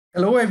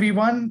Hello,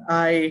 everyone.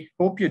 I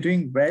hope you're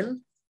doing well.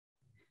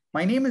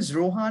 My name is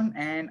Rohan,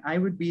 and I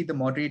would be the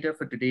moderator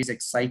for today's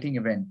exciting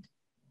event.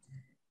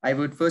 I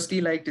would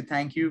firstly like to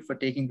thank you for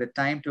taking the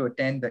time to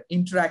attend the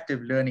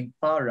Interactive Learning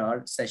Power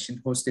Hour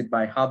session hosted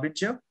by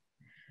Harbinger.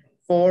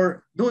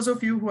 For those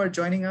of you who are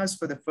joining us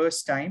for the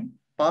first time,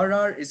 Power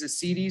Hour is a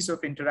series of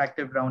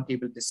interactive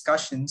roundtable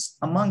discussions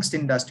amongst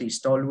industry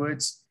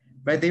stalwarts,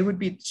 where they would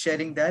be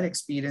sharing their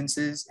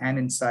experiences and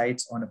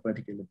insights on a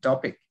particular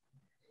topic.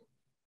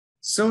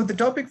 So the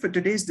topic for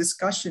today's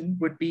discussion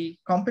would be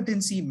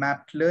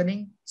competency-mapped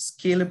learning,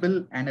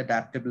 scalable and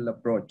adaptable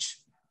approach.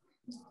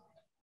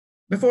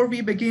 Before we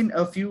begin,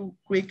 a few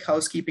quick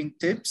housekeeping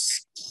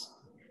tips.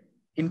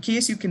 In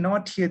case you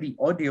cannot hear the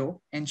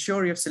audio,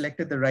 ensure you've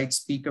selected the right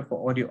speaker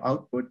for audio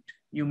output.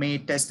 You may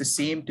test the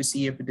same to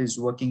see if it is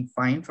working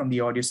fine from the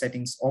audio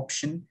settings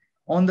option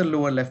on the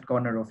lower left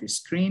corner of your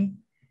screen.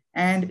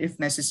 And if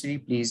necessary,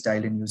 please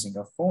dial in using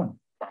a phone.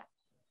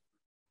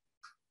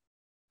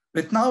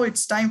 But now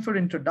it's time for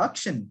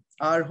introduction.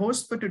 Our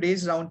host for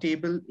today's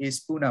roundtable is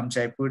Poonam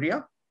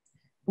Jaypuriya.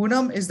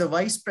 Poonam is the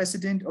Vice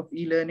President of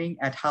eLearning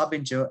at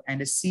Harbinger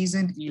and a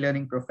seasoned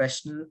eLearning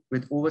professional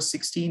with over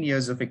 16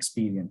 years of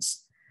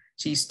experience.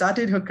 She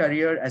started her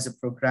career as a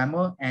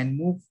programmer and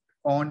moved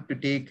on to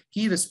take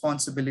key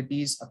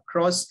responsibilities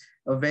across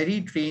a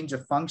varied range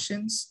of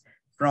functions,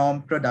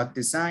 from product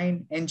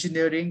design,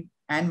 engineering,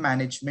 and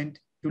management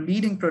to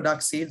leading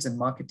product sales and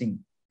marketing.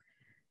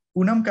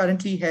 Poonam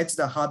currently heads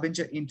the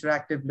Harbinger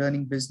Interactive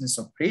Learning business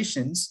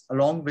operations,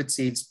 along with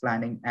sales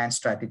planning and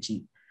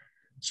strategy.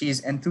 She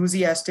is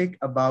enthusiastic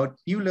about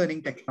new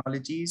learning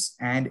technologies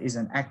and is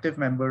an active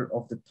member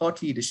of the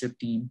thought leadership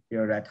team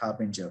here at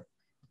Harbinger.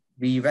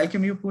 We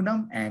welcome you,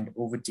 Poonam, and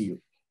over to you.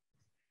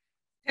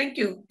 Thank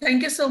you.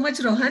 Thank you so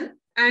much, Rohan.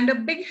 And a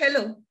big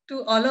hello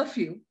to all of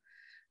you.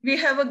 We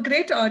have a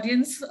great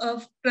audience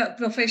of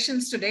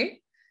professionals today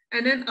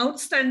and an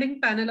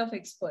outstanding panel of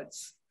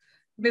experts.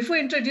 Before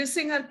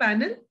introducing our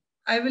panel,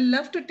 I will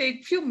love to take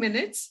a few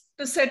minutes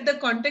to set the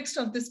context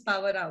of this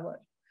power hour.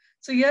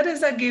 So here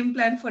is our game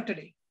plan for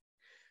today.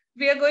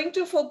 We are going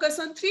to focus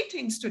on three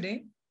things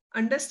today.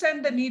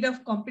 Understand the need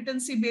of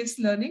competency-based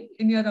learning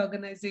in your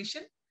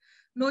organization,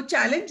 know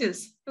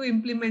challenges to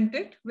implement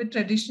it with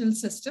traditional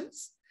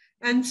systems,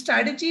 and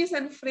strategies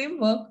and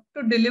framework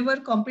to deliver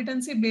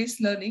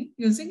competency-based learning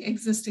using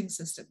existing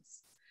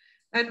systems.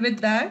 And with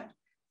that,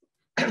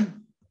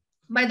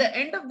 by the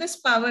end of this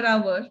power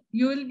hour,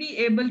 you will be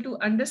able to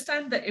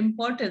understand the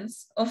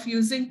importance of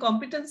using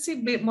competency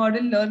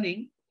model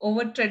learning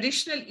over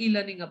traditional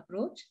e-learning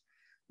approach,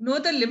 know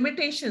the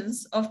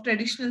limitations of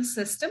traditional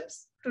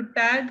systems to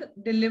tag,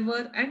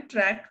 deliver, and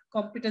track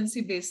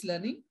competency-based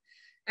learning,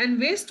 and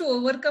ways to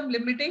overcome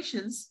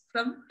limitations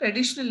from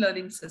traditional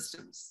learning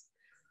systems.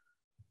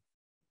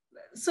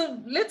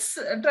 So let's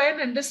try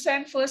and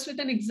understand first with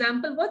an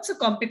example, what's a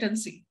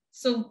competency?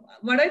 So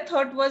what I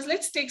thought was,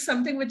 let's take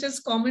something which is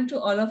common to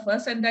all of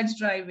us, and that's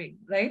driving,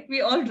 right?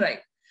 We all drive.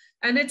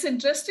 And it's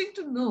interesting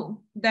to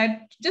know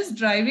that just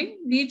driving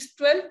needs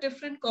 12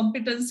 different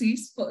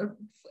competencies for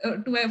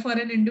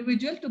an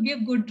individual to be a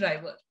good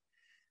driver.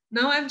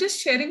 Now I'm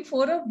just sharing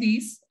 4 of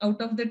these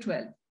out of the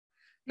 12.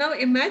 Now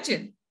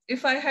imagine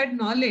if I had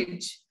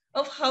knowledge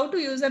of how to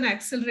use an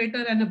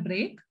accelerator and a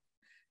brake.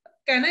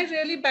 Can I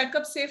really back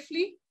up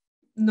safely?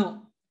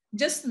 No,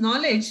 just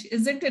knowledge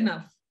isn't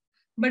enough.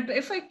 But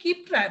if I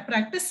keep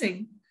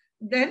practicing,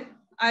 then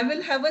I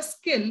will have a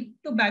skill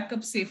to back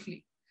up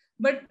safely.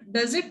 But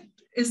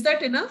is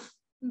that enough?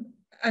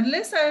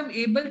 Unless I am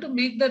able to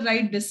make the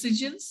right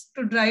decisions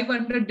to drive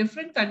under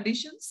different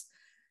conditions,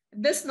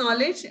 this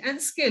knowledge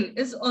and skill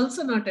is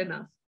also not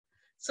enough.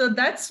 So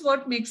that's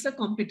what makes a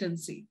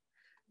competency.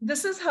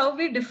 This is how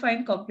we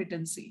define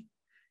competency.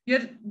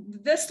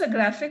 Just a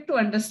graphic to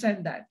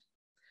understand that.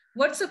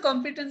 What's a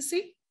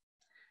competency?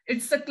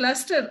 It's a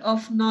cluster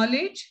of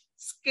knowledge,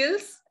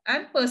 skills,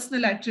 and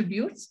personal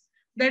attributes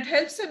that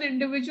helps an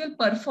individual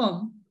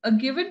perform a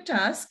given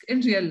task in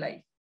real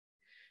life.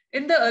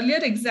 In the earlier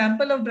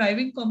example of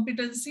driving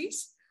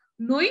competencies,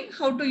 knowing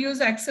how to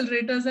use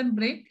accelerators and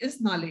brake is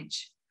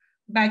knowledge.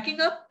 Backing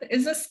up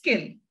is a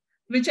skill,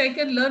 which I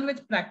can learn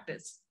with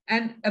practice.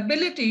 And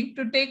ability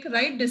to take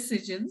right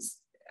decisions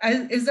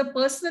is a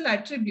personal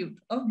attribute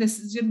of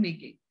decision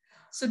making.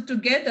 So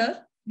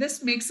together,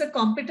 this makes a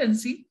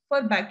competency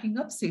for backing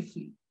up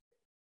safely.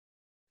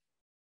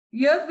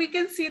 Here we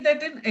can see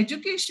that in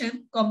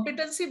education,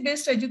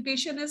 competency-based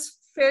education is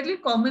fairly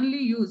commonly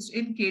used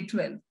in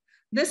K-12.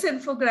 This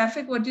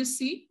infographic, what you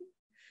see,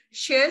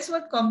 shares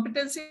what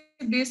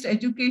competency-based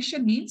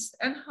education means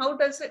and how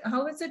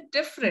is it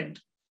different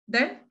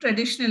than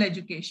traditional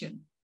education.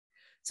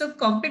 So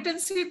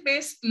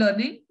competency-based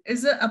learning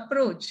is an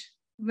approach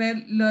where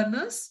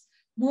learners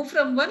move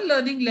from one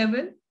learning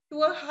level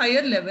to a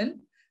higher level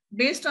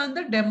based on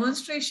the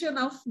demonstration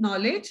of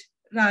knowledge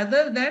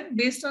rather than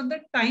based on the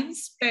time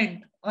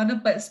spent on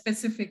a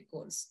specific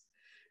course.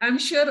 I'm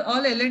sure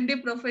all L&D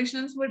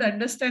professionals would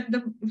understand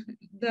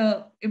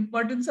the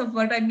importance of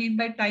what I mean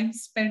by time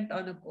spent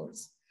on a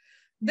course.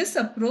 This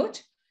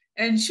approach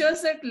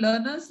ensures that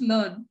learners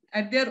learn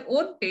at their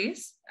own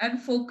pace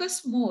and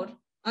focus more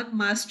on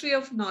mastery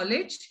of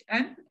knowledge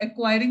and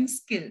acquiring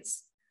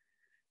skills.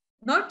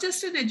 Not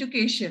just in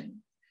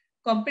education,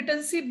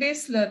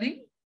 competency-based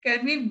learning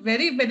can be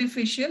very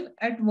beneficial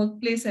at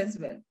workplace as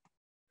well.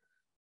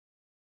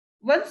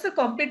 Once the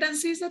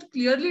competencies are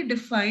clearly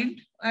defined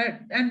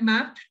and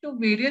mapped to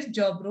various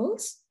job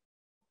roles,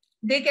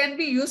 they can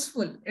be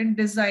useful in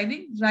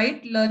designing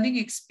right learning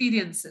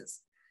experiences.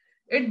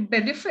 It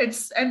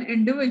benefits an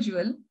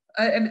individual,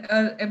 an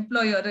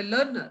employer, a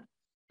learner,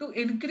 to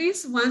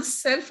increase one's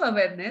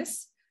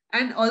self-awareness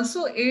and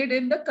also aid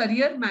in the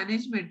career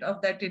management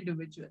of that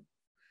individual.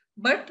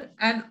 But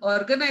an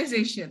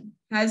organization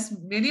has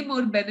many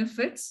more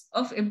benefits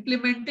of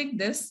implementing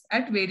this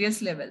at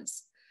various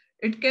levels.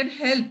 It can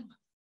help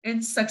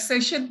in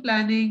succession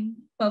planning,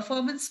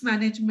 performance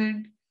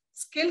management,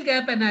 skill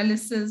gap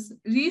analysis,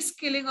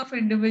 reskilling of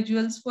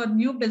individuals for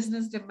new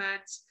business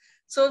demands.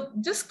 So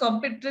just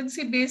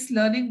competency-based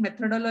learning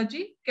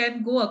methodology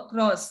can go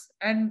across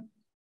and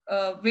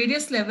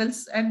various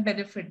levels and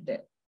benefit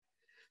them.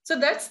 So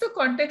that's the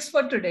context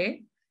for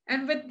today.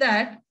 And with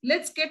that,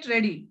 let's get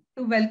ready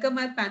to welcome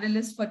our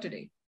panelists for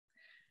today.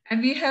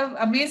 And we have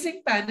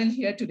amazing panel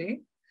here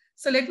today.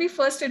 So let me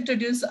first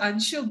introduce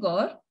Anshoo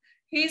Gaur.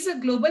 He is a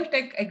global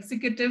tech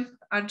executive,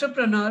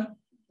 entrepreneur,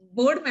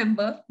 board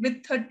member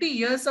with 30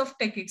 years of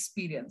tech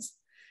experience.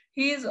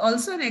 He is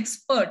also an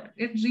expert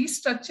in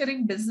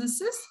restructuring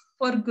businesses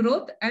for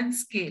growth and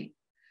scale.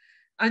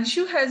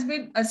 Anshoo has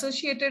been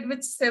associated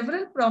with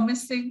several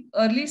promising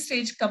early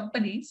stage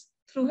companies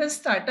through his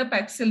startup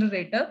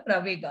accelerator,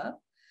 Pravega,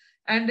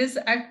 and is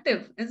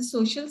active in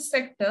social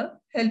sector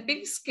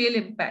helping scale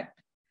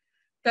impact.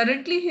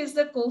 Currently, he is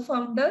the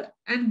co-founder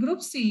and group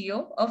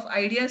CEO of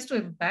Ideas to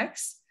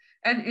Impacts,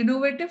 an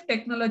innovative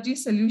technology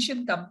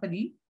solution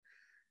company.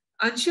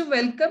 Anshu,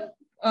 welcome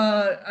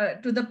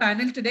to the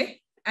panel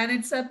today, and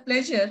it's a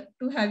pleasure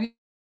to have you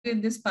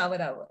in this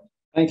Power Hour.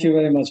 Thank you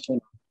very much,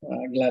 Poonam.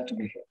 Glad to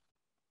be here.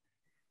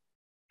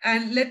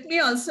 And let me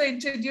also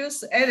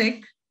introduce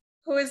Eric,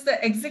 who is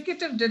the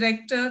Executive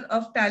Director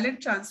of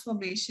Talent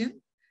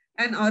Transformation,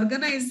 an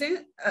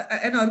organization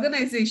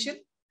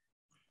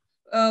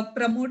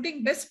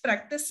promoting best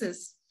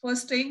practices for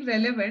staying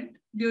relevant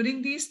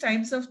during these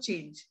times of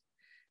change.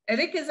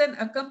 Eric is an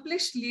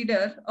accomplished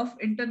leader of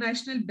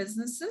international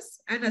businesses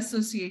and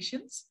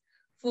associations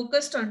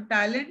focused on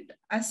talent,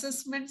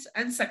 assessments,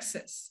 and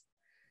success.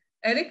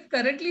 Eric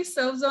currently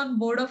serves on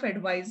board of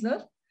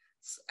advisors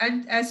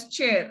and as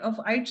chair of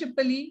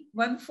IEEE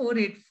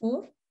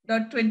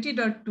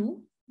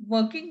 1484.20.2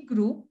 working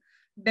group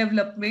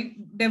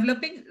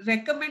developing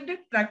recommended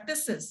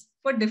practices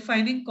for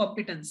defining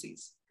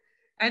competencies.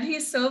 And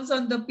he serves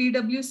on the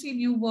PwC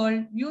New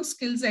World New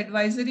Skills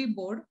Advisory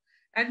Board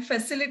and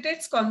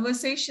facilitates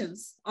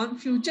conversations on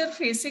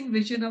future-facing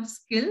vision of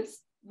skills,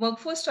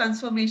 workforce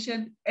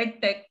transformation,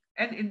 edtech,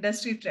 and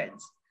industry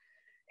trends.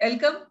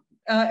 Welcome,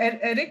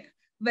 Eric.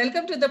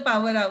 Welcome to the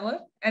Power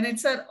Hour, and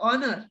it's our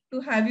honor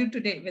to have you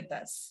today with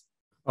us.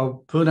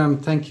 Oh,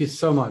 Poonam, thank you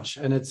so much.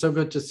 And it's so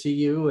good to see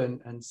you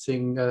and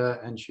seeing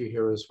Anshoo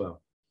here as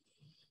well.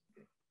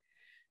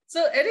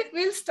 So, Eric,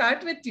 we'll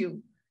start with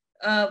you.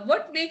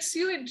 What makes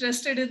you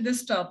interested in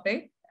this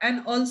topic?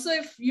 And also,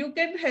 if you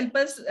can help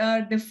us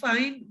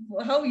define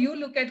how you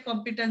look at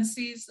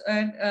competencies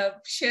and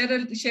share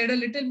a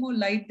little more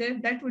light there,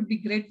 that would be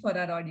great for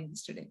our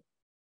audience today.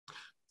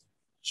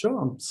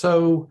 Sure.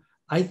 So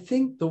I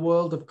think the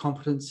world of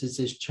competencies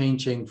is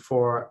changing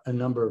for a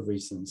number of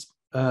reasons.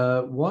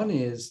 One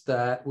is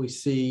that we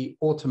see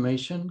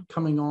automation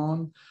coming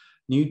on,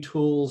 new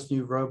tools,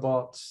 new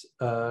robots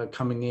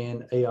coming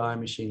in, AI,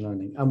 machine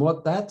learning. And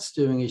what that's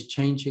doing is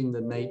changing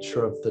the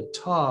nature of the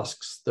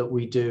tasks that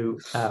we do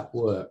at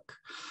work.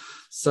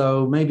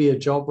 So maybe a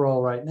job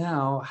role right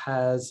now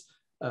has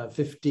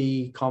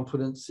 50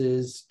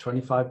 competencies,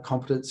 25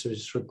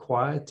 competencies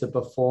required to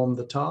perform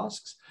the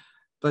tasks.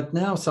 But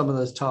now some of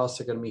those tasks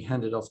are going to be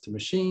handed off to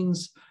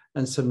machines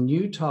and some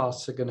new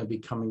tasks are going to be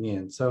coming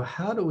in. So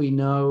how do we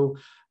know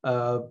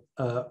of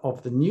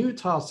the new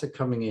tasks that are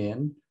coming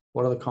in,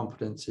 what are the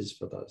competencies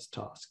for those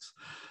tasks?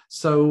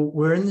 So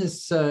we're in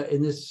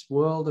this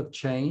world of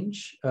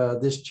change.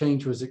 This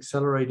change was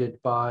accelerated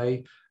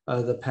by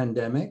the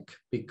pandemic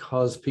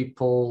because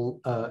people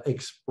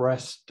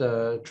expressed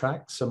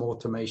track some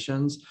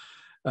automations.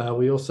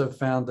 We also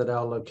found that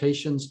our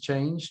locations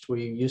changed.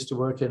 We used to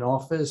work in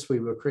office.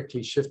 We were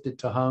quickly shifted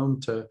to home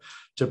to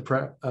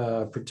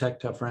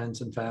protect our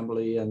friends and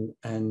family and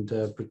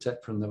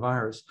protect from the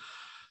virus.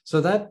 So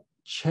that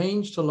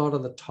changed a lot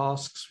of the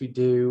tasks we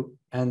do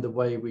and the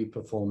way we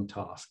perform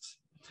tasks.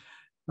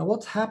 Now,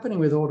 what's happening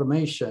with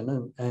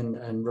automation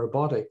and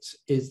robotics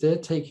is they're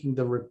taking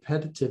the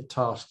repetitive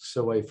tasks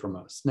away from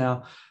us.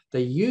 Now,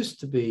 they used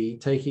to be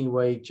taking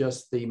away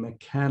just the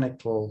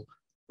mechanical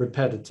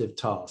repetitive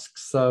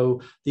tasks.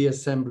 So the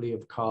assembly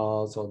of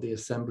cars or the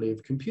assembly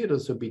of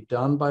computers would be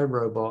done by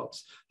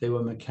robots. They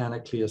were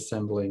mechanically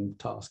assembling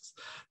tasks.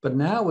 But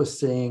now we're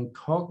seeing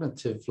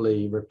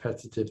cognitively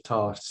repetitive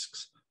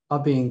tasks are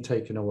being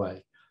taken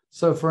away.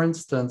 So for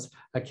instance,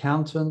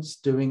 accountants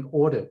doing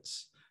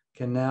audits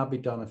can now be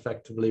done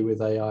effectively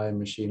with AI and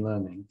machine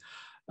learning.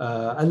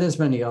 And there's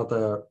many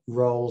other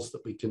roles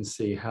that we can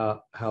see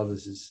how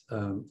this is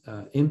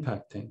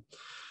impacting.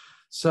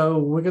 So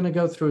we're going to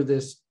go through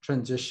this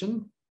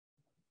transition,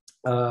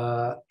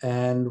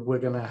 and we're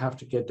going to have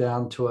to get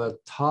down to a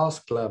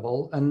task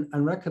level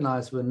and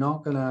recognize we're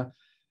not going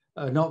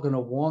to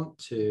want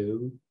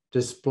to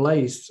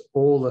displace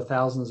all the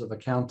thousands of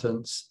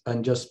accountants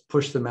and just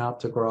push them out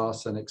to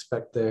grass and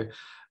expect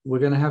we're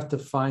going to have to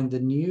find the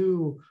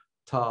new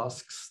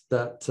tasks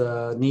that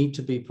need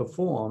to be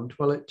performed.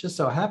 Well, it just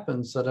so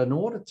happens that an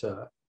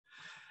auditor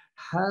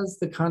has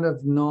the kind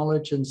of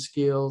knowledge and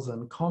skills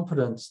and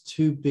competence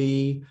to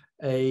be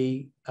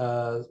a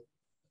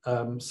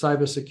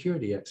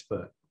cybersecurity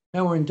expert.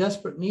 Now we're in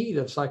desperate need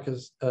of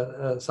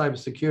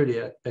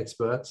cybersecurity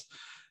experts,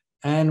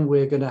 and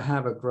we're going to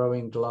have a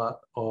growing glut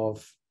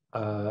of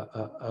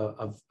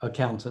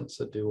accountants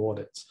that do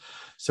audits.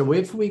 So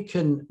if we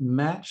can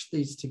match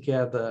these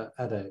together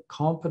at a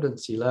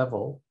competency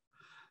level,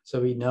 so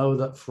we know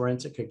that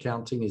forensic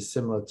accounting is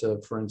similar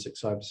to forensic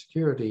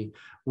cybersecurity,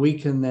 we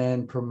can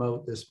then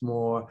promote this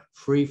more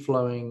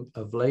free-flowing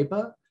of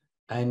labor,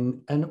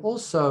 and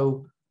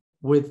also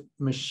with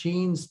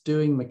machines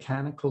doing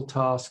mechanical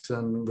tasks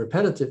and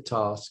repetitive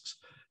tasks,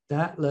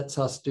 that lets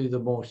us do the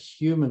more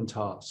human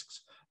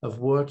tasks of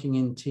working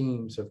in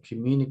teams, of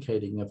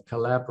communicating, of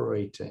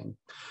collaborating.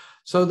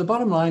 So the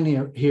bottom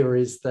line here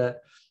is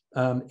that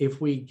if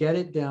we get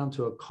it down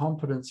to a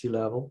competency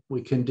level,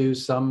 we can do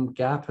some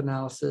gap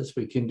analysis,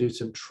 we can do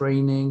some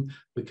training,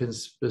 we can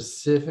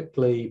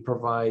specifically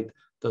provide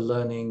the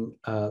learning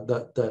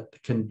that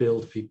can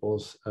build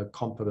people's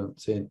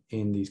competence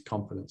in these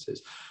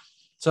competencies.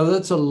 So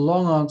that's a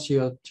long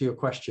answer to your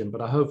question,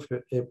 but I hope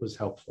it was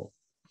helpful.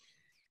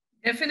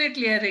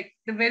 Definitely, Eric,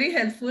 very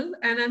helpful.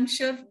 And I'm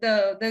sure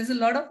there's a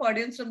lot of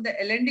audience from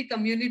the L&D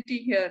community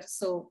here.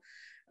 So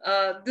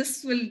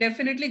this will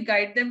definitely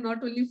guide them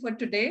not only for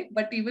today,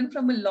 but even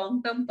from a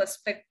long-term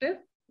perspective,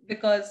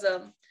 because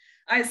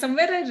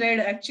somewhere I read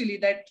actually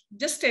that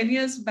just 10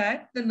 years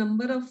back, the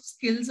number of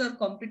skills or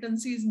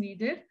competencies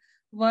needed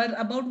were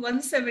about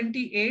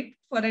 178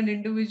 for an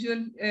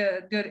individual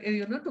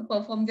to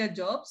perform their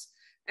jobs.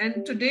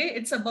 And today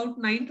it's about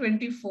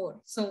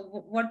 924.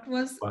 So what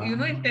was, Wow.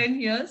 in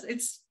 10 years,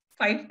 it's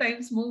 5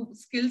 times more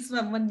skills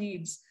someone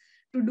needs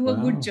to do a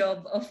good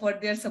job of what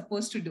they're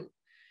supposed to do.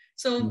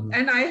 So,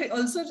 and I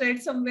also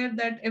read somewhere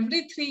that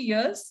every 3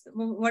 years,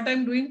 what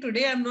I'm doing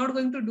today, I'm not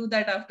going to do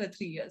that after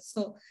 3 years.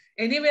 So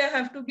anyway, I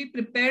have to be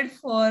prepared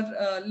for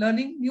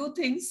learning new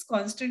things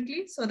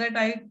constantly so that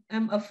I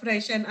am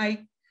afresh and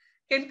I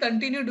can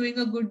continue doing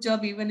a good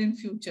job even in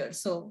future.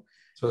 So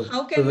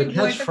how can the we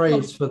go at a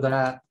catchphrase for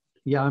that?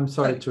 Yeah, I'm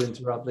sorry to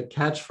interrupt. The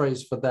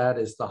catchphrase for that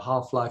is the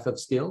half-life of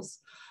skills.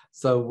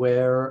 So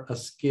where a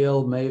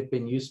skill may have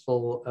been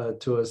useful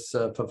to us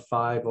for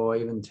 5 or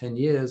even 10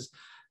 years,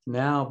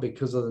 now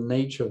because of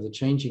the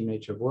changing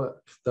nature of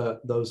work,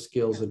 those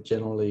skills are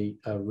generally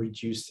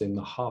reducing,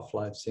 the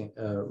half-life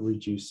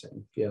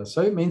reducing. Yeah,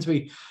 so it means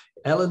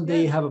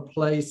L&D have a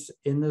place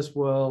in this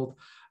world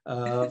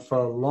for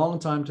a long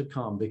time to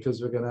come,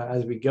 because we're going to,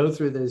 as we go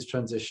through these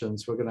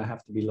transitions, we're going to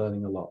have to be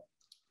learning a lot.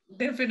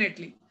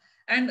 Definitely.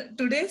 And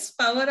today's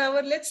Power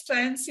Hour, let's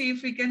try and see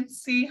if we can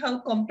see how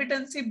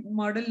competency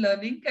model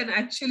learning can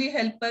actually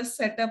help us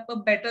set up a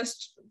better,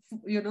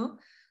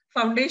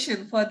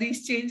 foundation for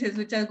these changes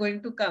which are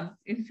going to come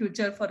in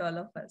future for all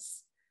of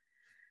us.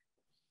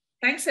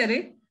 Thanks,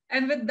 Eric.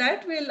 And with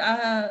that, we'll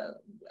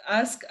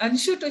ask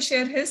Anshu to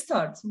share his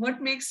thoughts. What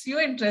makes you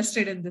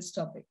interested in this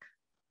topic?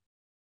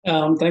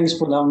 Thanks,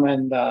 Poonam,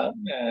 and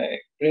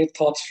great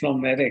thoughts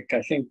from Eric.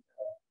 I think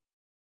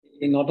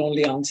he not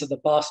only answered the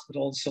past, but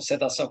also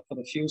set us up for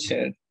the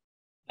future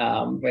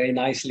very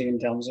nicely in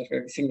terms of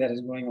everything that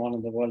is going on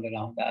in the world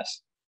around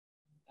us.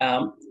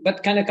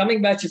 But kind of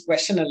coming back to your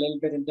question a little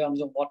bit in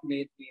terms of what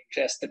made me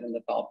interested in the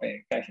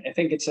topic, I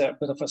think it's a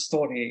bit of a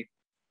story.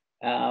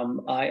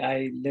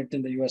 I lived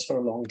in the US for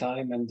a long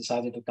time and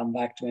decided to come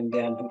back to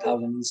India in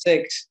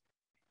 2006.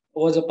 I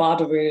was a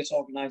part of various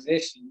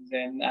organizations,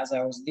 and as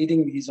I was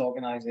leading these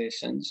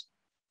organizations,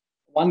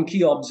 one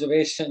key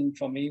observation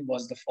for me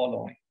was the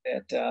following,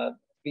 that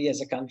we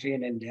as a country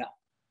in India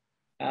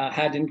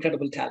had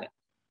incredible talent.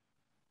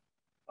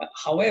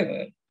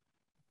 However,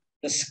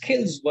 the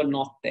skills were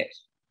not there.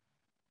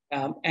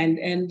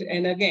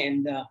 And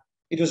again,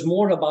 it was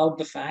more about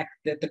the fact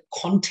that the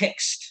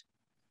context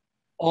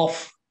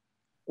of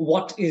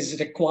what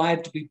is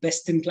required to be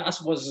best in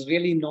class was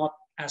really not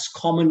as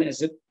common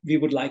as we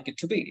would like it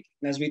to be.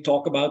 And as we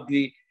talk about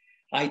the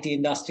IT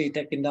industry,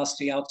 tech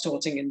industry,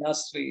 outsourcing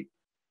industry,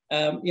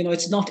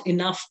 it's not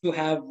enough to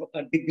have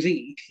a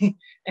degree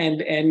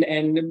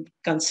and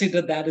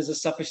consider that as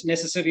a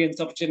necessary and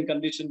sufficient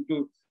condition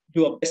to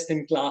do a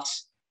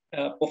best-in-class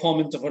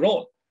performance of a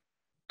role.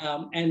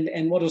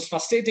 And what was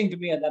frustrating to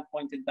me at that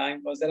point in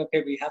time was that,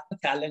 okay, we have the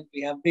talent,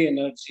 we have the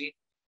energy,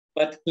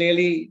 but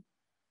clearly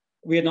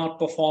we're not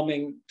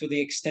performing to the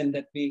extent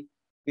that we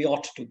we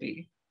ought to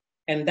be.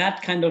 And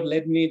that kind of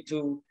led me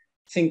to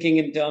thinking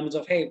in terms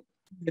of, hey,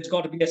 there's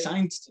got to be a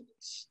science to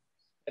this.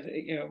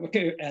 You know,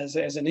 as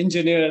an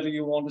engineer,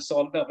 you want to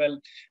solve that. Well,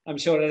 I'm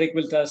sure Eric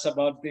will tell us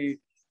about the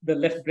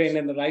left brain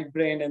and the right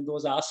brain and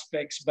those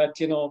aspects. But,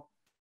 you know,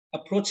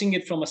 approaching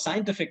it from a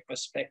scientific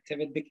perspective,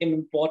 it became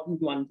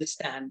important to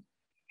understand,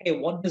 hey,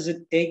 what does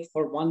it take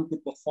for one to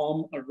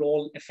perform a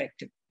role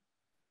effectively?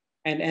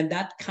 And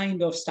that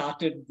kind of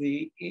started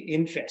the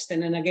interest.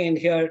 And then again,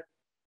 here,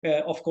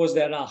 of course,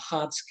 there are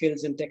hard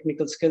skills and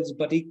technical skills,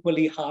 but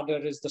equally harder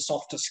is the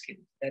softer skill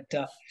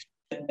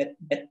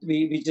that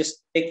we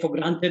just take for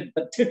granted,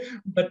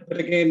 but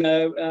again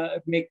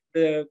make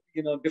the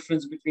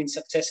difference between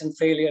success and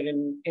failure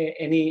in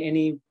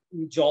any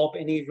job,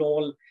 any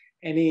role,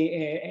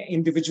 any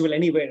individual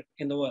anywhere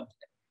in the world.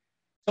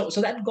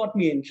 So that got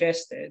me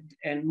interested,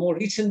 and more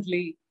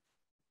recently,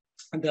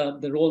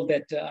 the role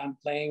that I'm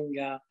playing.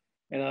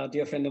 A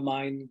dear friend of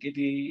mine,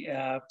 Giddy,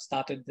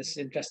 started this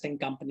interesting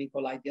company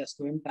called Ideas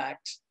to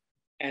Impact,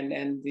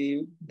 and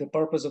the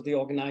purpose of the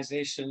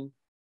organization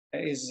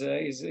is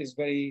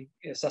very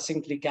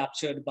succinctly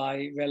captured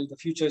by, well, the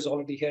future is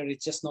already here,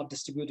 it's just not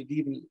distributed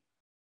evenly.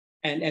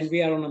 And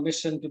we are on a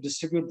mission to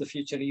distribute the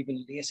future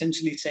evenly,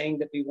 essentially saying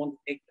that we want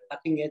to take the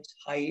cutting edge,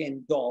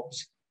 high-end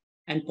jobs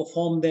and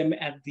perform them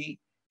at the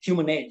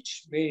human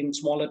edge in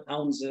smaller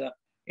towns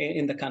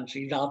in the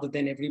country, rather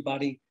than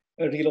everybody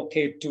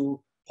relocate to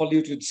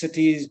polluted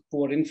cities,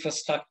 poor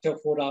infrastructure,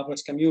 4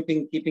 hours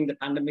commuting, keeping the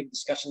pandemic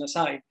discussion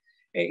aside.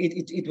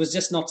 It was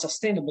just not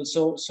sustainable.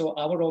 So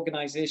our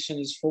organization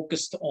is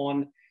focused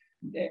on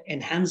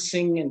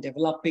enhancing and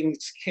developing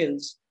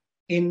skills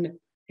in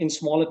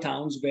smaller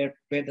towns where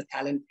the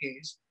talent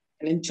is,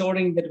 and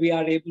ensuring that we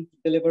are able to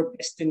deliver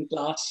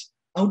best-in-class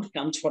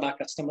outcomes for our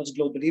customers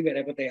globally,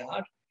 wherever they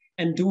are,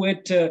 and do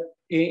it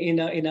in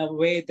a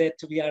way that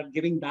we are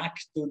giving back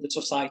to the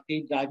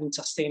society, driving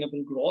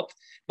sustainable growth,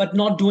 but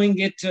not doing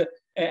it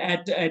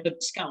at a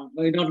discount.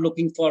 We're not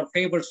looking for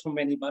favors from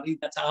anybody.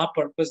 That's our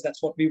purpose.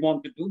 That's what we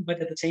want to do.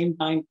 But at the same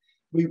time,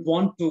 we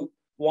want to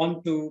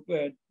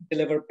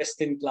deliver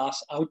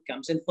best-in-class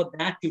outcomes. And for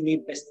that, you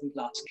need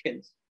best-in-class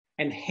skills.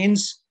 And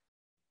hence,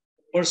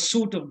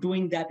 pursuit of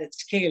doing that at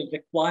scale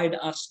required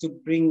us to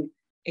bring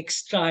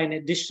extra and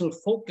additional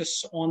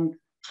focus on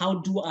how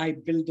do I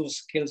build those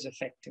skills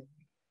effectively?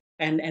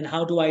 And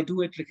how do I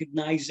do it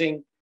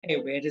recognizing, hey,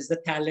 where is the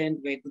talent?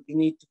 Where do we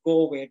need to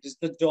go? Where is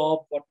the job?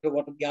 What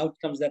are the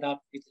outcomes that are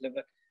to be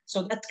delivered?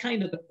 So that's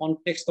kind of the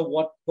context of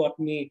what got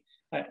me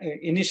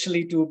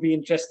initially to be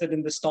interested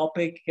in this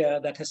topic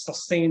that has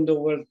sustained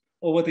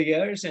over the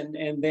years,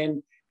 and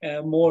then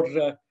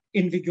more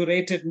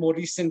invigorated more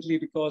recently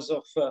because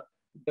of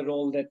the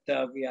role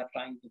that we are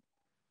trying to.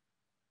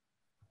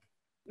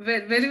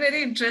 Very,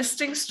 very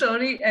interesting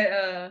story,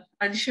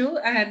 Anshu,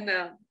 and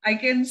I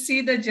can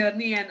see the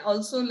journey, and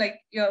also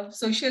like your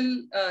social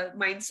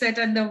mindset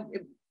and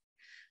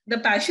the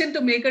passion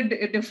to make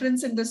a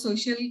difference in the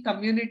social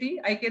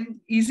community. I can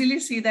easily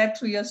see that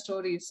through your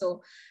story.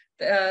 So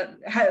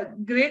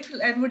great,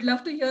 and would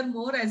love to hear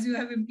more as you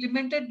have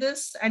implemented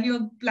this and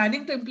you're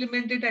planning to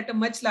implement it at a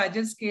much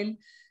larger scale.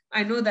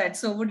 I know that.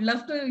 So would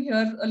love to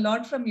hear a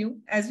lot from you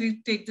as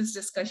we take this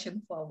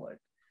discussion forward.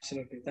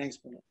 Absolutely. Thanks,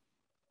 Poonam.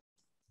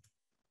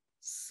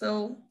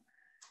 So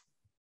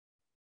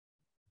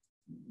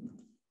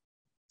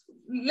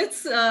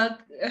let's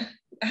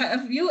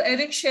have you,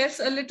 Eric,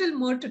 shares a little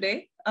more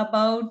today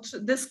about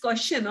this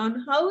question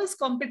on how is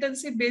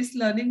competency-based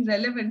learning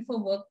relevant for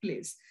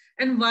workplace,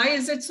 and why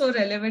is it so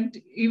relevant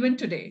even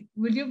today?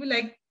 Would you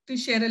like to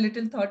share a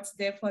little thoughts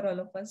there for all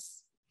of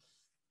us?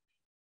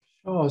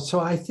 Oh, so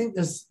I think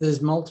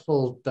there's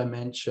multiple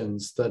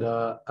dimensions that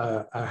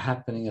are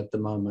happening at the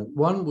moment.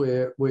 One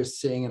we're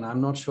seeing, and I'm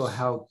not sure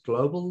how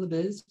global it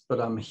is, but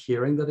I'm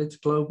hearing that it's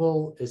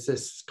global, is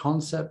this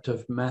concept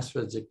of mass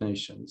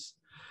resignations.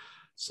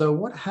 So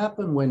what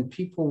happened when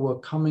people were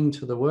coming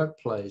to the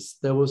workplace,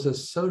 there was a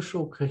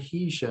social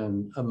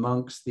cohesion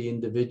amongst the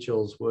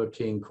individuals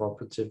working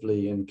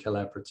cooperatively and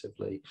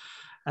collaboratively.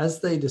 As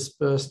they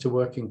dispersed to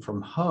working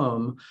from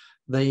home,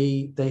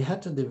 they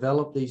had to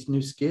develop these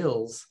new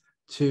skills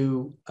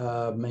to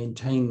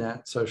maintain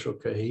that social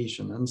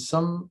cohesion. And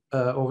some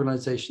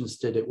organizations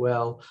did it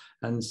well,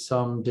 and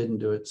some didn't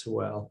do it so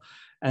well.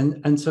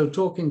 And so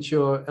talking to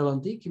your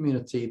L&D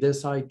community,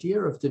 this idea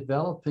of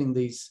developing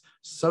these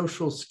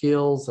social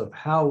skills of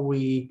how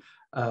we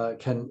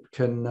can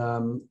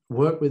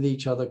work with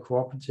each other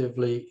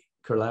cooperatively,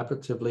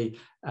 collaboratively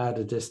at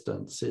a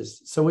distance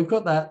is, so we've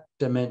got that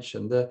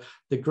dimension,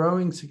 the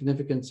growing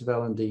significance of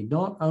L&D,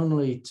 not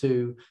only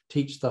to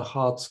teach the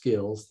hard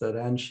skills that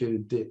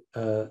Anshu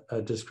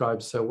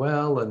described so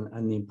well,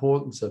 and the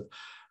importance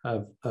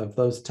of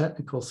those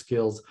technical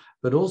skills,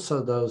 but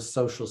also those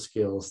social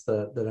skills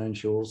that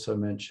Anshu also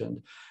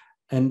mentioned.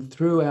 And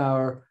through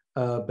our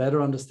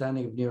better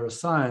understanding of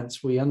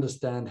neuroscience, we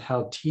understand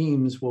how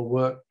teams will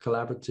work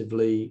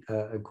collaboratively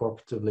and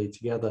cooperatively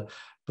together,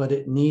 but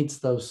it needs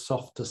those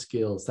softer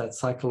skills, that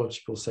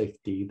psychological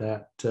safety,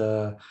 that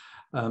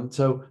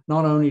So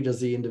not only does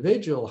the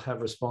individual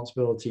have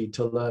responsibility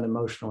to learn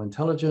emotional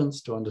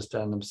intelligence, to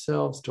understand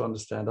themselves, to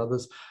understand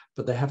others,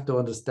 but they have to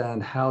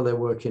understand how they're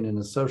working in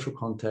a social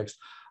context,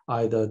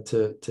 either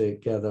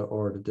together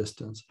or at a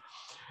distance.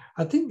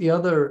 I think the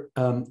other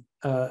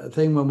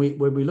thing when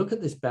we look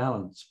at this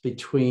balance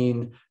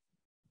between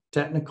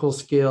technical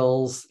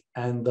skills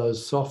and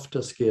those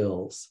softer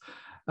skills,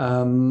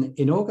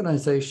 in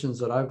organizations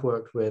that I've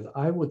worked with,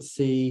 I would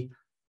see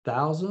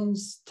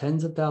thousands,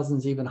 tens of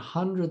thousands, even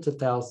hundreds of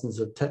thousands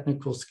of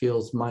technical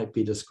skills might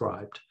be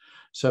described.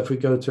 So if we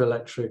go to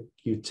electric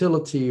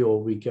utility or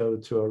we go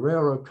to a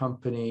railroad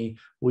company,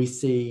 we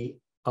see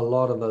a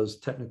lot of those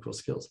technical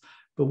skills.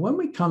 But when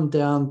we come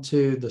down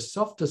to the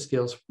softer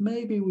skills,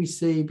 maybe we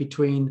see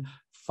between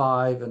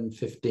 5 and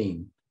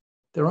 15.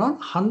 There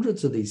aren't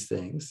hundreds of these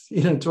things,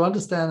 to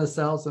understand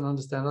ourselves and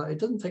understand, it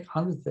doesn't take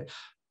hundreds of things.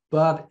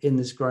 But in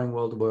this growing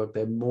world of work,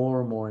 they're more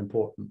and more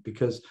important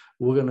because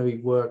we're going to be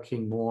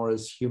working more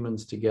as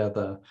humans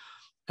together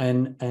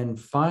and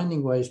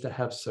finding ways to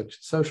have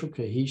social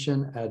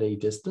cohesion at a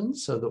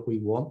distance so that we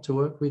want to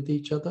work with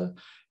each other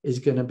is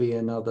going to be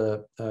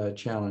another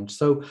challenge.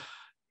 So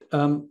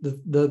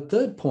the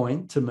third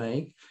point to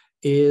make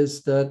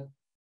is that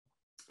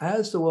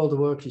as the world of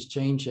work is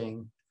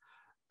changing,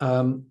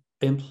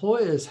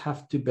 employers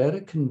have to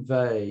better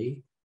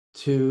convey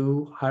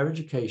to higher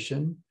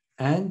education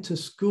and to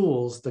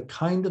schools the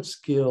kind of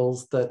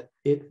skills that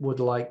it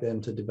would like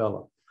them to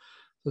develop.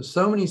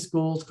 So many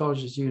schools,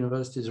 colleges,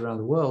 universities around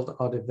the world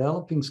are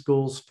developing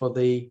schools for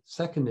the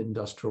second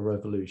industrial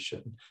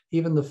revolution,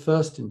 even the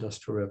first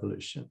industrial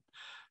revolution.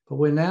 But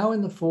we're now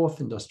in the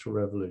fourth industrial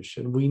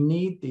revolution. We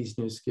need these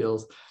new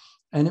skills,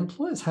 and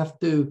employers have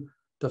to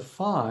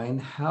define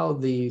how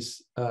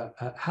these,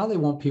 how they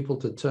want people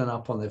to turn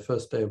up on their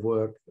first day of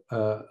work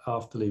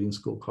after leaving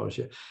school, college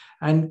year.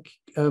 And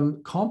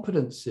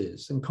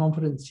competencies and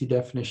competency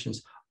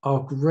definitions are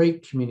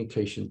great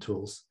communication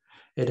tools.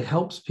 It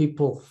helps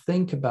people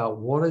think about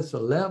what is the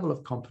level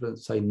of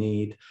competence I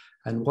need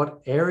and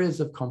what areas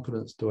of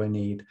competence do I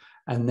need.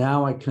 And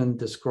now I can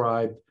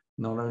describe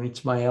not only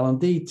to my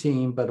L&D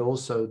team, but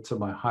also to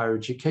my higher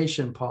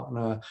education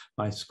partner,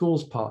 my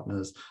schools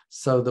partners,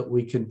 so that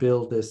we can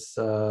build this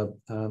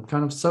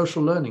kind of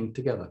social learning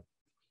together.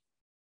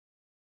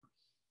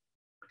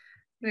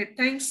 Great,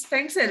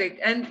 thanks, Eric.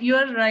 And you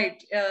are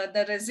right.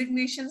 The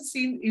resignation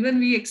scene, even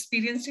we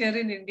experienced here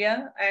in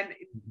India, and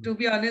to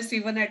be honest,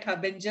 even at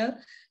Harbinger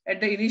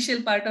at the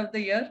initial part of the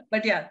year.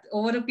 But yeah,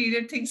 over a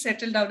period, things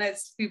settle down,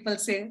 as people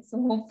say.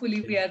 So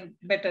hopefully we are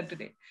better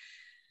today.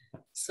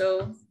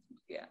 So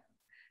yeah.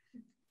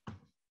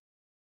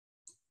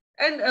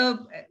 And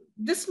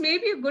this may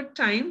be a good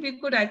time. We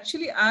could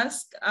actually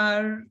ask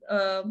our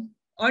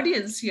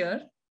audience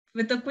here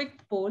with a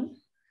quick poll.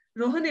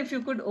 Rohan, if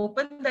you could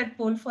open that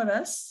poll for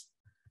us.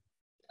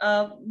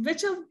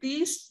 Which of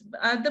these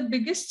are the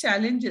biggest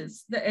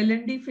challenges the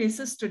L&D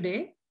faces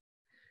today?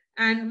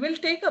 And we'll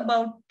take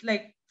about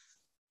like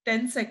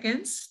 10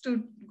 seconds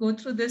to go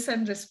through this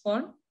and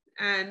respond.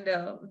 And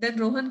then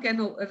Rohan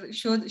can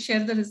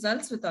share the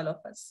results with all of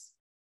us.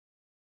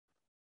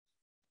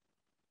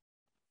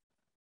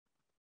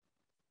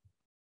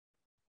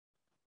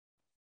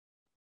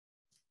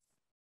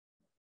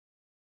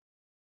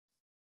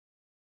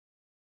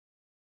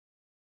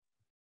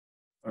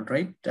 All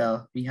right,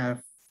 we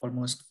have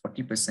almost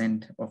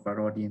 40% of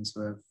our audience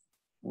who have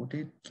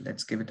voted.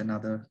 Let's give it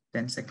another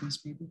 10 seconds,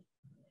 maybe.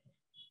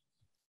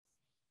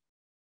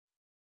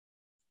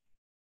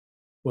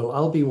 Well,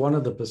 I'll be one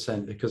of the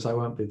percent because I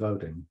won't be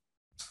voting.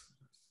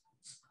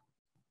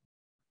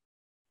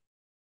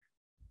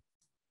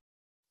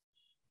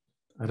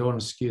 I don't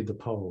want to skew the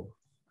poll.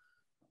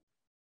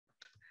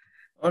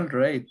 All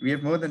right, we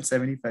have more than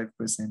 75%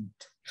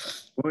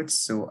 votes,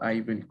 so I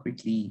will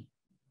quickly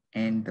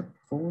end the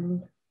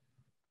poll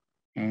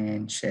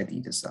and share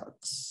the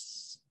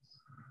results.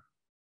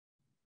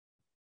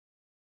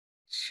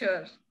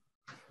 Sure.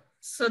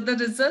 So the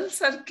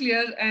results are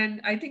clear,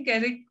 and I think,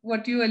 Eric,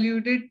 what you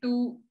alluded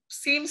to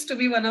seems to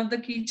be one of the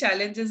key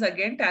challenges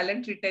again,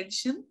 talent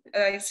retention.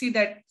 I see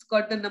that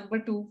got the number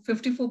to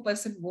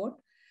 54% vote.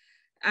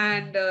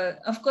 And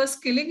of course,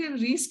 skilling and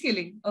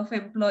reskilling of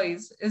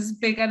employees is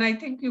big. And I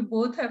think you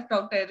both have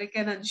talked, Eric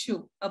and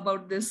Anshu,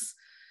 about this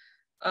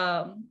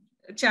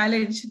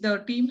challenge the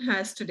team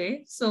has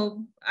today.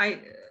 So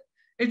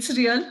it's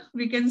real.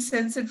 We can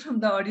sense it from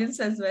the audience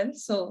as well.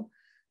 So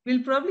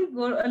we'll probably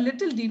go a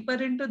little deeper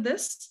into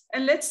this,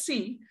 and let's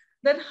see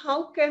that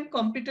how can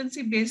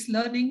competency-based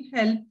learning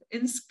help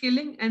in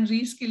skilling and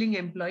reskilling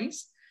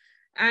employees.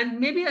 And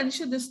maybe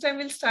Anshu, this time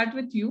we'll start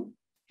with you.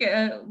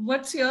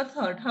 What's your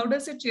thought? How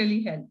does it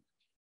really help?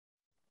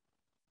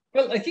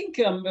 Well, I think,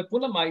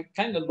 Poonam, I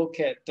kind of look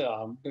at,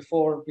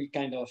 before we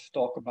kind of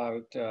talk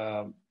about,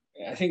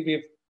 I think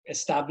we've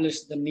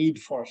established the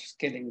need for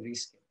skilling,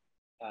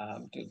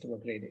 reskilling to a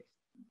great extent.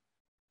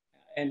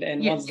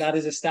 And Yes. Once that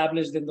is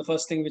established, then the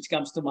first thing which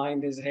comes to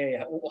mind is, hey,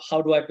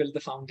 how do I build the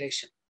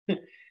foundation,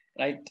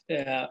 right?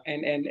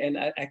 And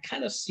I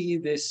kind of see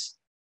this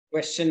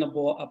question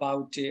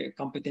about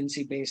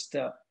competency-based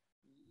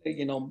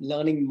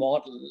learning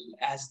model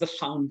as the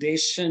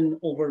foundation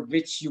over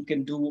which you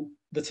can do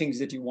the things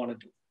that you want to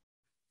do.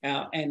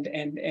 And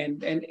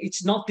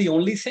it's not the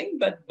only thing,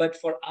 but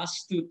for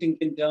us to think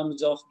in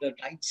terms of the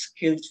right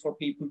skills for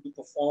people to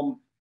perform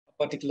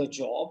a particular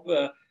job,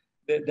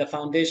 the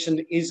foundation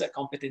is a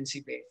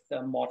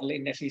competency-based model,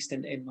 at least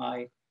in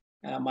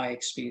my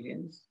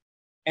experience.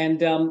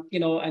 And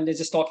and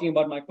just talking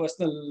about my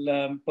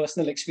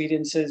personal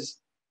experiences,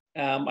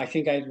 I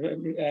think I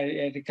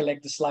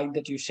recollect the slide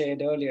that you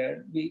shared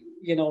earlier.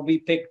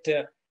 We picked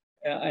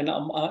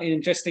an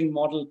interesting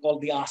model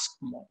called the ASK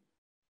model.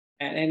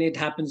 And it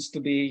happens to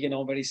be,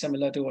 very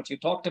similar to what you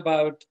talked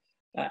about,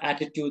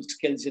 attitude,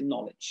 skills, and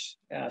knowledge.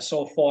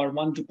 So for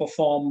one to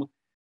perform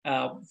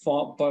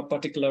for a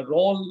particular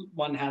role,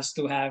 one has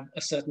to have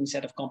a certain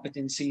set of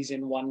competencies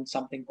in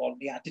something called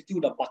the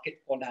attitude, a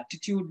bucket called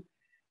attitude,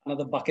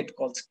 another bucket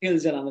called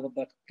skills, and another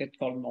bucket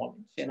called knowledge.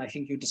 And I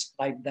think you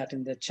described that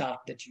in the chart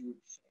that you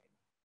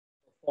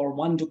shared. For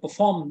one to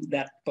perform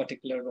that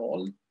particular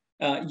role,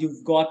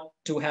 you've got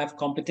to have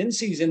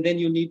competencies, and then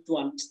you need to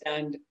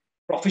understand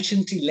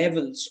proficiency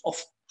levels of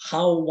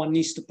how one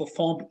needs to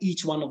perform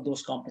each one of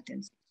those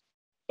competencies.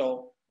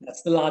 So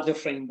that's the larger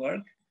framework.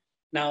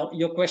 Now,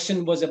 your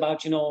question was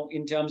about,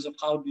 in terms of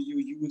how do you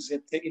use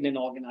it in an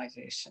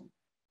organization?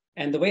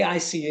 And the way I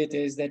see it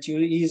is that you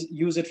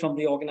use it from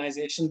the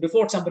organization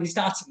before somebody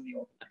starts in the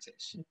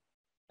organization.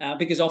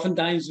 Because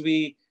oftentimes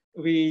we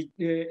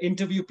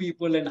interview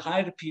people and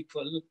hire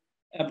people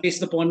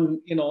based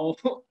upon,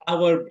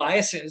 our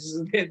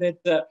biases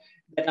that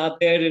are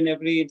there in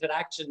every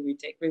interaction we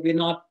take. We're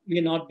not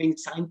being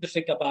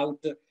scientific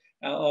about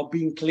or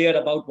being clear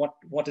about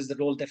what is the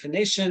role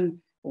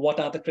definition,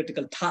 what are the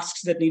critical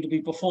tasks that need to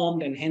be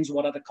performed, and hence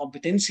what are the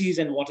competencies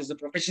and what is the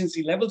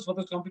proficiency levels for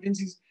those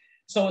competencies.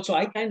 So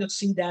I kind of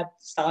see that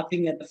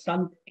starting at the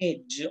front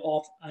edge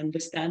of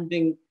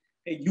understanding,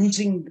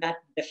 using that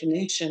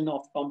definition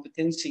of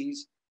competencies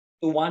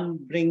to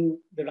bring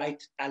the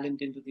right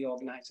talent into the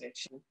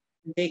organization,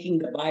 taking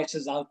the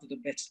biases out to the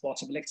best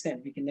possible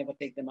extent. We can never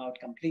take them out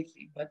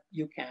completely, but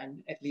you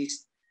can at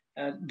least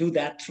do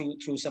that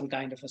through some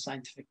kind of a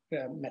scientific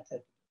method.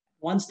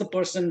 Once the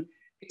person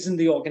is in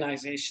the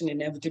organization,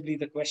 inevitably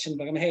the question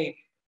becomes, hey,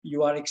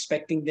 you are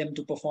expecting them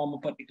to perform a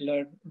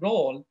particular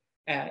role,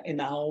 and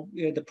now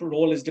the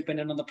role is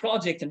dependent on the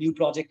project. A new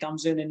project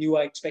comes in and you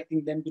are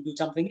expecting them to do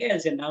something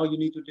else. And now you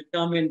need to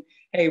determine,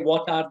 hey,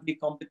 what are the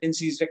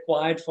competencies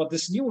required for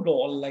this new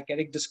role? Like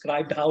Eric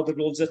described how the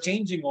roles are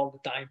changing all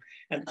the time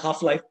and the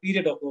half-life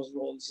period of those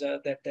roles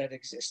that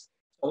exist.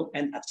 So,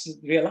 and that's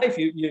real life.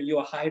 You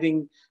are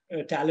hiring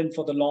talent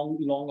for the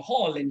long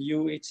haul, and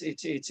it's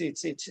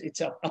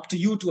up to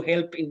you to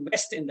help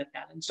invest in the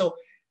talent. So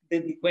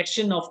the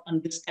question of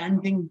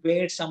understanding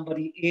where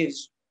somebody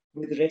is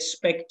with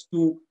respect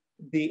to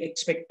the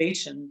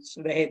expectations,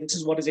 so that, hey, this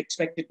is what is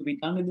expected to be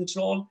done in this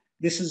role,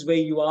 this is where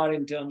you are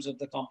in terms of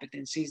the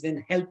competencies,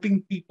 then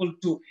helping people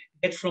to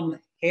get from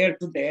here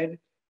to there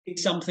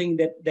is something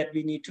that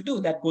we need to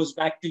do. That goes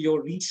back to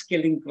your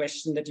reskilling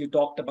question that you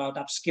talked about,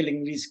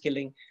 upskilling,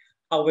 reskilling,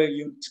 however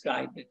you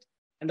described it.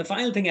 And the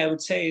final thing I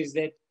would say is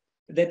that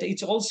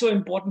it's also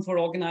important for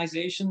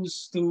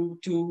organizations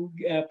to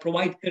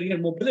provide career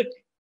mobility.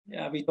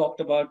 We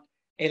talked about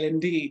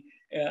L&D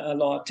a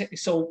lot.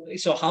 So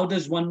how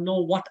does one know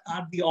what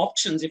are the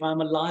options? If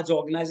I'm a large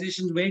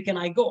organization, where can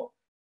I go?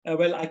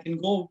 Well, I can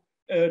go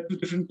to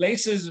different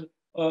places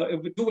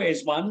two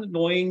ways. One,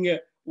 knowing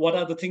what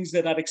are the things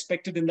that are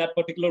expected in that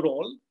particular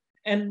role,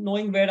 and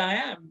knowing where I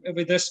am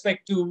with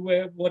respect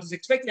to what is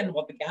expected and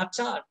what the gaps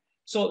are.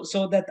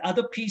 So that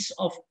other piece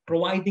of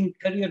providing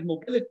career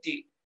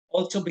mobility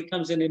also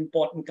becomes an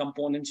important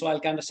component. So I'll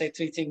kind of say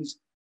three things: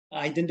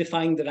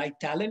 identifying the right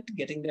talent,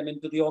 getting them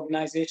into the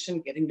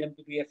organization, getting them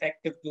to be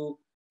effective to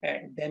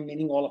them,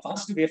 meaning all of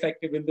us, to be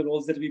effective in the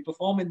roles that we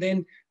perform, and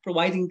then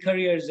providing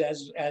careers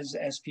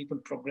as people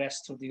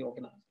progress through the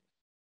organization.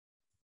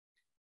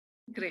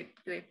 Great.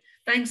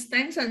 Thanks,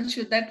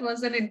 Anshoo. That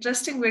was an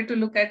interesting way to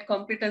look at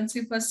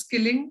competency for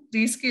skilling,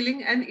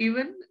 reskilling, and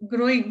even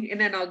growing in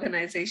an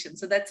organization.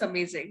 So that's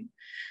amazing.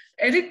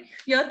 Eric,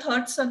 your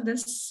thoughts on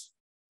this?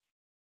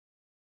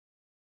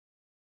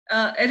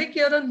 Eric,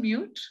 you're on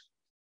mute.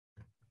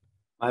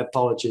 My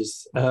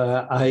apologies.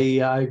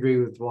 I agree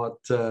with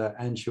what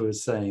Anshoo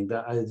is saying.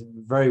 That is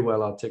very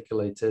well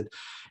articulated.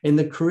 In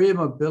the career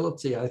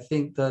mobility, I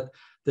think that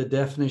the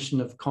definition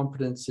of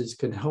competencies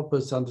can help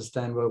us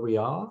understand where we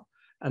are,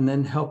 and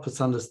then help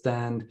us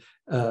understand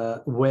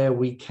where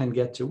we can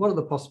get to. What are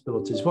the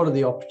possibilities? What are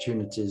the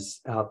opportunities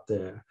out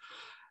there?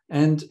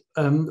 And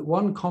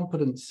one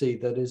competency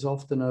that is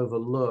often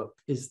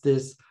overlooked is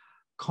this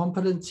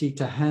competency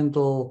to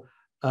handle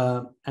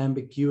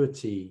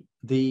ambiguity,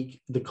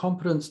 the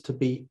competence to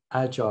be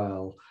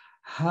agile,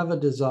 have a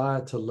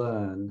desire to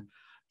learn.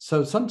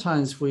 So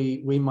sometimes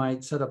we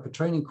might set up a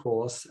training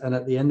course, and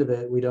at the end of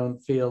it, we don't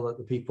feel that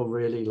the people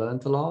really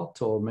learned a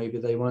lot, or maybe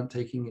they weren't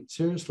taking it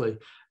seriously.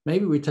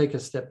 maybe we take a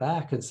step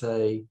back and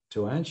say,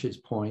 to Anshoo's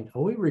point,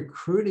 are we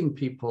recruiting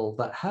people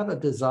that have a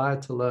desire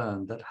to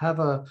learn, that have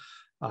a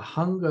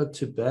hunger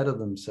to better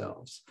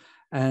themselves?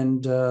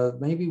 And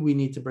maybe we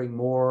need to bring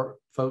more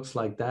folks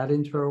like that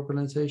into our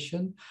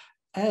organization.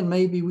 And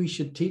maybe we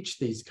should teach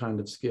these kind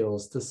of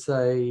skills to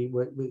say,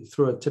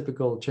 through a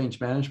typical change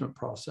management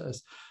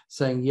process,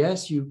 saying,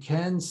 yes, you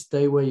can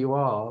stay where you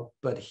are,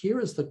 but here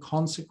is the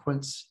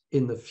consequence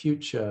in the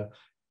future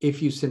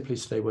if you simply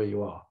stay where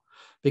you are.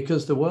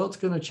 Because the world's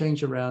going to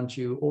change around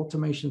you,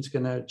 automation's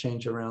going to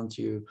change around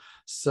you.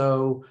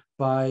 So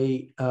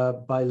by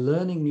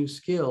learning new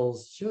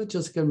skills, you're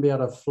just going to be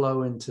able to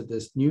flow into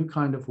this new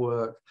kind of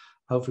work,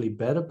 hopefully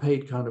better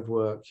paid kind of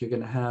work. You're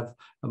going to have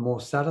a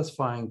more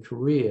satisfying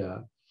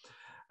career.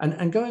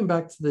 And going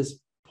back to this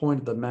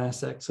point of the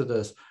mass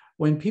exodus,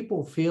 when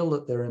people feel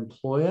that their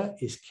employer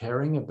is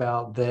caring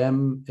about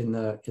them in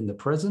the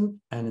present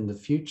and in the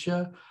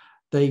future,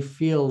 they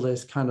feel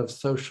this kind of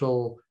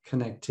social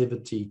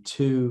connectivity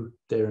to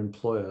their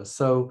employer.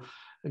 So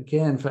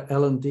again, for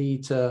L&D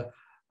to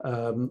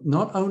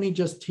not only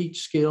just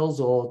teach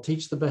skills or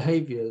teach the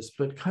behaviors,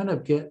 but kind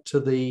of get to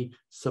the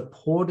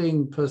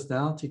supporting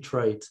personality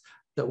traits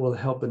that will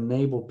help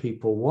enable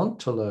people want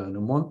to learn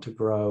and want to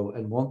grow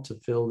and want to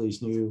fill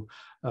these new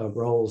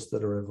roles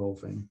that are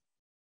evolving.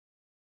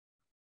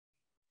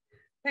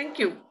 Thank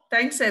you.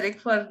 Thanks, Eric,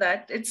 for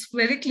that. It's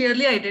very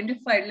clearly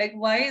identified, like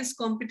why is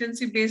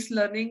competency-based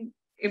learning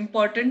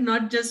important,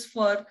 not just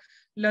for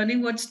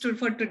learning what's true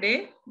for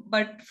today,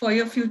 but for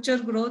your future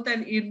growth,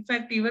 and in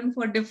fact, even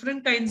for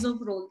different kinds of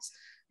roles,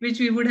 which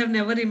we would have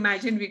never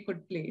imagined we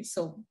could play.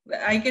 So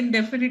I can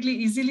definitely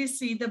easily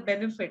see the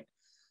benefit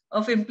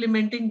of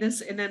implementing this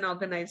in an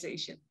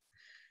organization.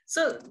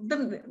 So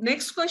the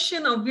next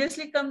question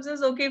obviously comes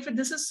as, okay, if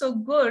this is so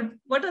good,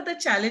 what are the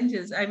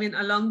challenges, I mean,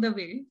 along the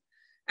way?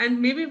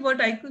 And maybe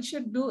what I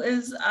should do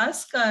is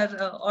ask our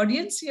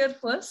audience here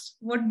first,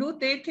 what do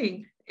they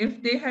think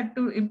if they had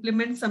to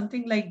implement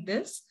something like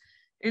this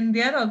in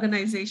their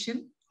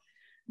organization?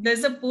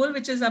 There's a poll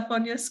which is up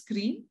on your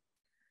screen.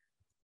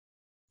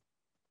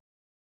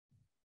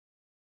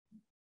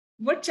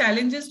 What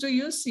challenges do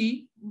you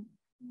see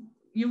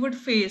you would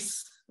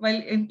face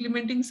while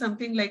implementing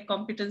something like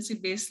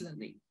competency-based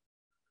learning?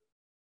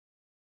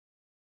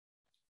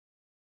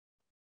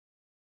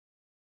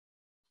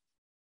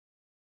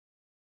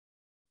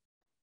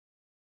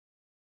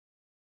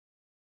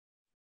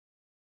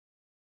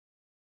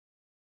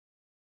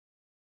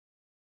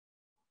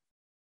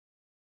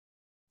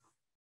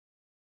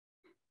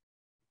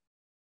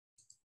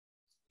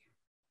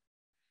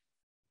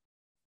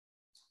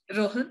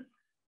 Rohan?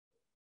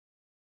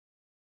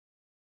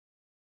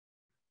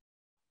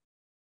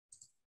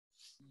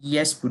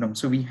 Yes, Poonam.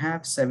 So we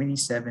have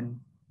 77%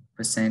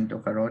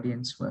 of our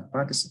audience who have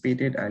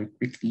participated. I'll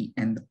quickly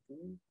end the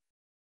poll.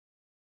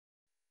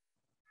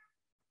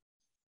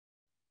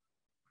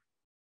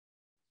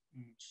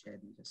 And share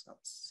the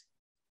results.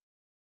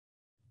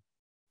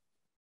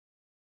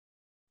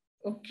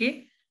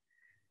 Okay.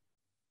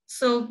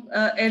 So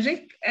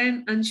Eric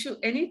and Anshu,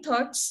 any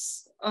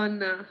thoughts on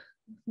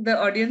the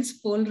audience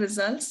poll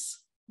results?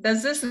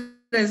 Does this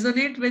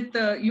resonate with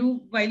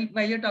you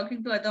while you're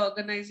talking to other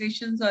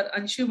organizations, or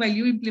Anshu, while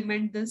you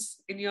implement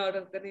this in your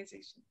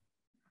organization?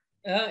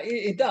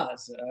 It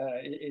does.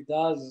 It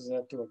does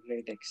to a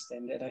great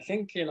extent. And I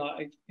think,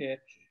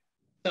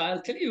 so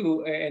I'll tell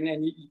you,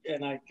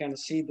 and I kind of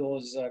see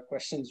those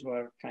questions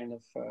were kind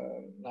of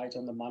right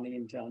on the money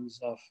in terms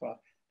of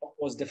what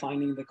was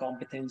defining the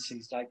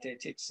competencies, right?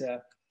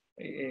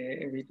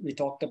 We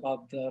talked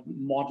about the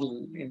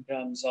model in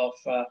terms of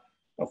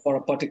for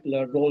a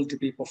particular role to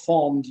be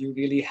performed, you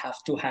really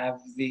have to have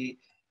the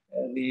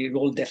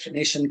role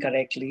definition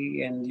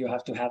correctly, and you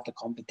have to have the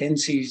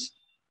competencies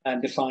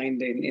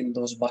defined in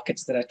those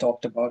buckets that I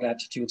talked about: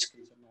 attitude,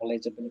 skills, and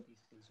knowledge, ability,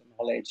 skills, and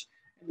knowledge,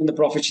 and the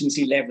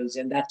proficiency levels.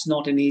 And that's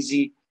not an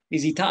easy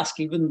task,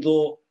 even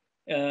though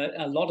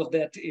a lot of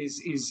that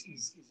is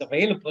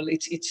available.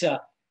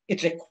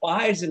 It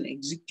requires an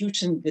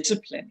execution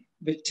discipline,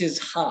 which is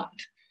hard.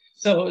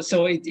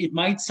 So it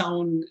might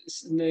sound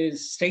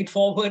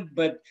straightforward,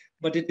 but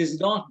it is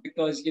not,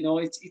 because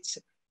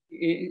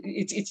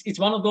it's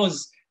one of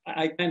those.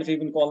 I kind of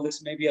even call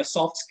this maybe a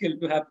soft skill,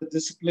 to have the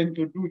discipline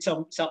to do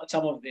some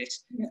of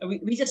this. Yeah.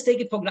 We just take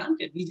it for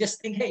granted. We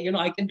just think, hey,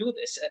 I can do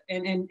this,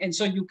 and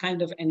so you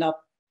kind of end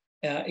up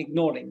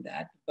ignoring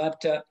that.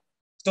 But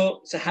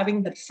so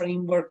having that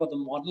framework or the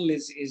model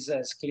is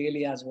as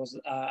clearly as was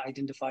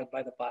identified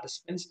by the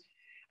participants.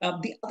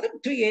 The other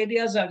three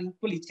areas are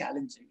equally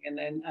challenging,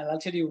 and I'll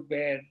tell you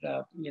where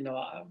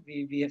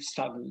we have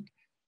struggled.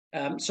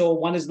 So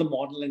one is the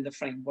model and the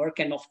framework,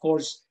 and of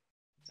course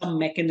some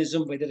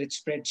mechanism, whether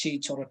it's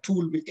spreadsheets or a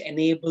tool which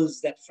enables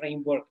that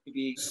framework to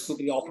be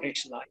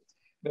operationalized.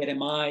 Where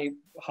am I?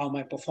 How am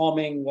I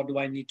performing? What do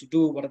I need to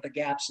do? What are the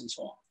gaps, and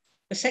so on.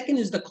 The second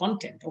is the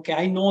content. Okay,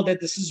 I know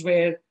that this is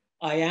where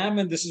I am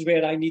and this is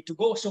where I need to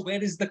go. So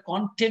where is the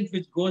content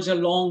which goes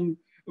along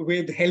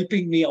with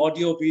helping me,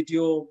 audio,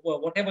 video,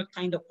 whatever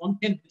kind of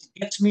content which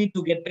gets me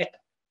to get better?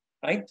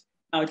 right?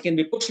 Now it can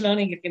be push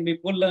learning, it can be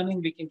pull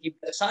learning, we can keep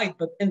that aside,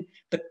 but then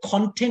the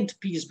content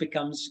piece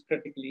becomes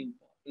critically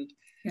important.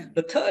 Yeah.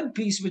 The third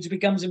piece which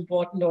becomes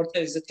important, or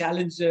is a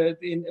challenge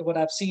in what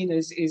I've seen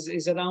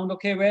is around,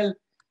 okay, well,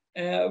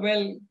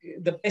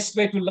 the best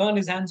way to learn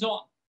is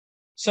hands-on.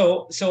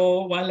 So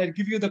while I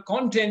give you the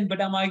content,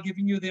 but am I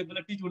giving you the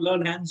ability to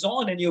learn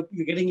hands-on, and you're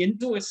getting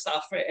into it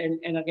stuff?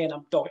 And again,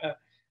 I'm talking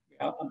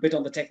a bit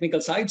on the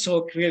technical side.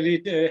 So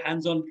clearly,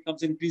 hands-on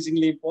becomes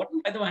increasingly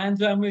important. By the way,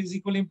 hands-on is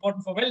equally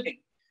important for welding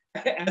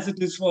as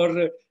it is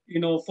for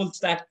full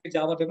stack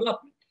Java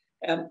development.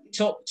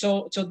 So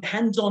the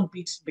hands-on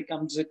piece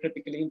becomes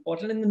critically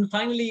important. And then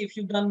finally, if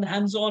you've done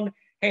hands-on,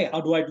 hey,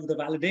 how do I do the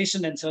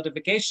validation and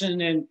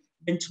certification and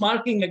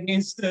benchmarking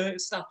against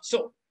stuff?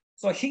 So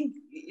I think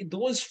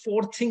those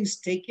four things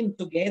taken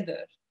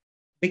together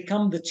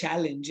become the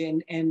challenge.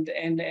 And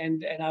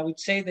I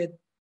would say that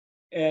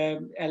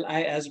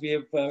as we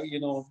have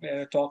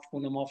talked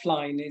Poonam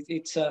offline,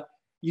 it's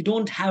you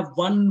don't have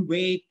one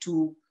way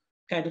to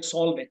kind of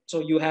solve it. So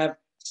you have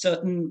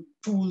certain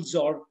tools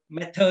or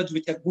methods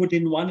which are good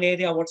in one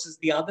area versus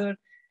the other,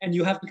 and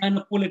you have to kind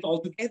of pull it all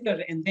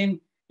together. And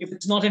then if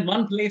it's not in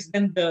one place,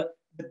 then the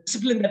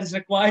discipline that is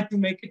required to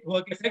make it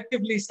work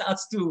effectively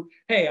starts to,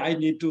 hey, I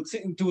need two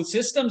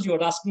systems.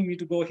 You're asking me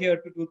to go here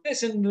to do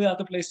this, and the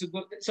other place to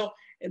go. So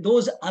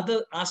those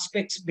other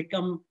aspects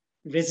become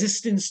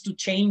resistance to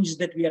change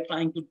that we are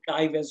trying to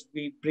drive as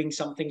we bring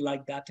something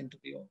like that into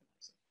the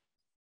organization.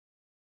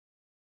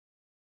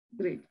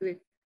 Great.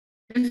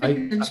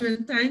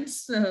 Anshoo,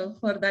 thanks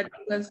for that.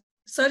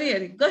 Sorry,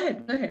 Eric. Go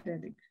ahead,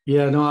 Eric.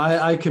 Yeah, no,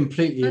 I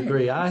completely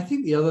agree. I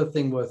think the other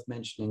thing worth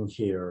mentioning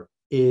here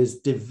is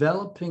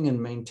developing and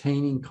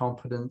maintaining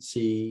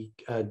competency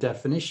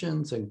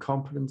definitions and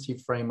competency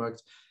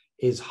frameworks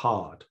is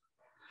hard.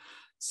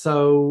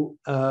 So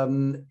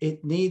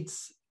it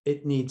needs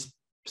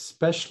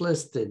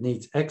specialists, it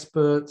needs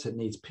experts, it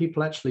needs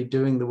people actually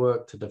doing the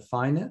work to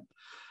define it.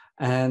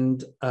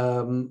 And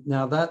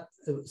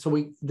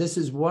this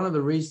is one of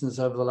the reasons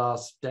over the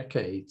last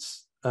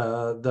decades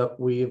that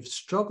we've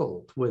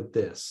struggled with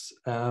this.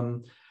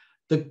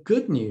 The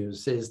good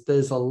news is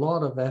there's a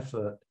lot of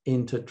effort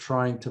into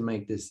trying to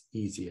make this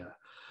easier.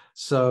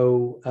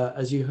 So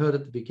as you heard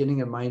at the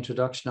beginning of my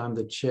introduction, I'm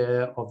the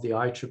chair of the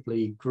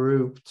IEEE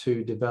group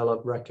to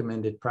develop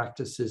recommended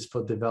practices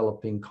for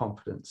developing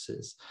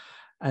competencies.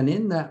 And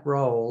in that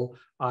role,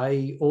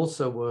 I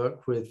also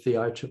work with the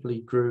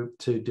IEEE group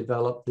to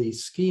develop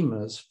these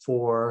schemas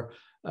for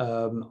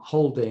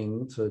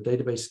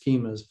database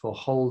schemas for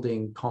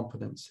holding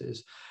competencies.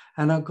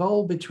 And our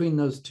goal between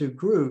those two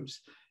groups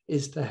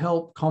is to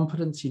help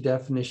competency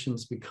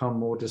definitions become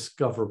more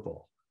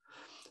discoverable.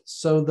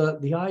 So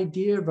that the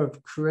idea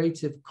of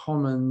Creative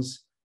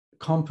Commons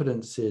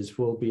competencies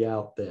will be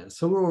out there.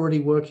 So we're already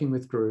working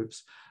with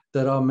groups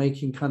that are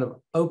making kind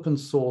of open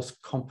source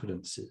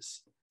competencies.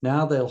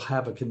 Now they'll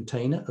have a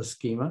container, a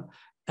schema,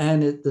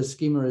 and the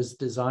schema is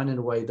designed in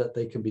a way that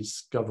they can be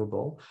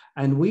discoverable.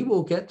 And we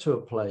will get to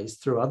a place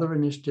through other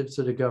initiatives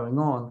that are going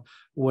on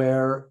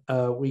where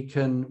we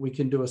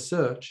can do a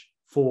search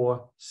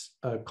for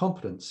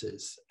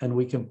competencies, and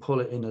we can pull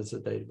it in as a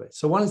database.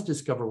 So one is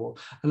discoverable,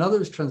 another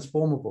is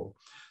transformable.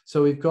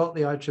 So we've got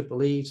the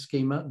IEEE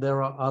schema,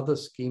 there are other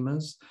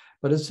schemas,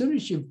 but as soon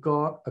as you've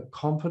got a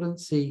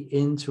competency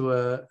into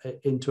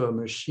a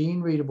machine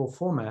readable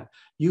format,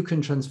 you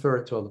can transfer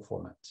it to other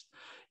formats.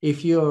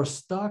 If you're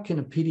stuck in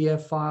a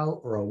PDF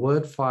file or a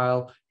Word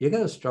file, you're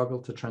going to struggle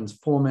to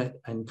transform it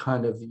and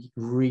kind of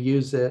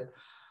reuse it.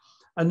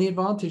 And the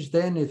advantage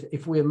then is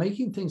if we're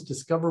making things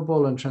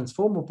discoverable and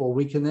transformable,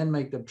 we can then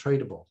make them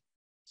tradable.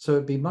 So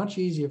it'd be much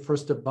easier for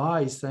us to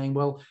buy saying,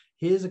 well,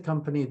 here's a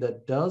company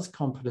that does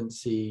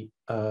competency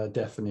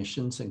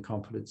definitions and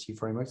competency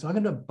frameworks. I'm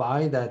going to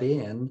buy that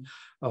in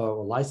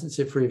or license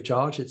it free of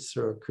charge. It's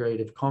through a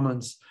Creative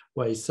Commons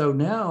way. So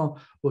now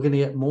we're going to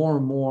get more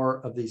and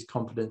more of these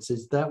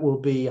competencies that will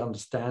be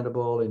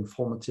understandable,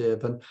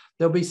 informative, and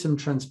there'll be some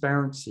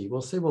transparency.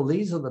 We'll say, well,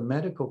 these are the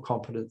medical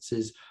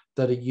competencies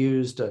that are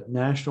used at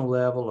national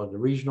level, at the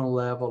regional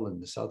level, in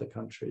this other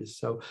countries.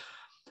 So,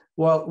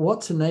 well,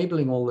 what's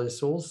enabling all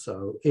this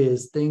also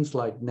is things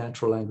like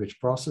natural language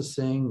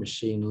processing,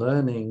 machine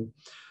learning.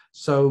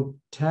 So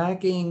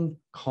tagging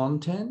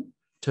content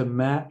to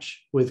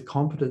match with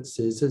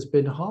competencies has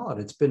been hard.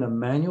 It's been a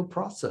manual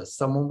process.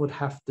 Someone would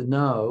have to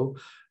know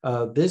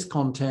this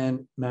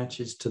content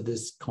matches to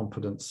this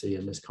competency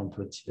and this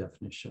competency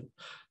definition.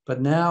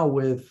 But now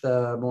with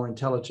more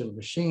intelligent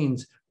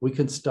machines, we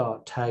can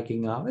start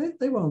tagging up.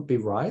 They won't be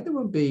right. They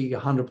won't be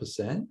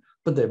 100%,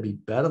 but they'll be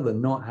better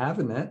than not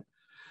having it.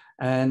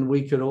 And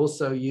we could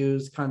also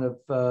use kind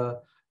of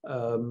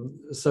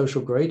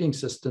social grading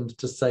systems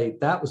to say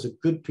that was a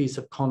good piece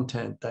of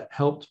content that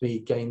helped me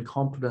gain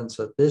competence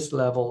at this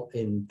level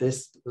in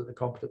this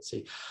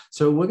competency.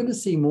 So we're going to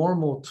see more and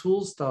more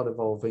tools start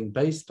evolving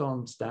based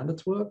on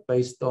standards work,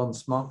 based on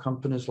smart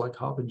companies like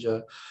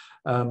Harbinger,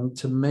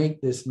 to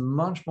make this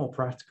much more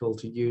practical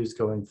to use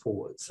going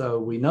forward. So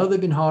we know they've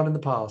been hard in the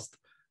past.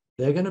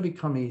 They're going to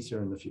become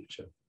easier in the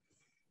future.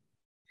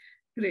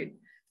 Great.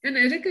 And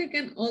Eric, I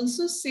can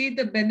also see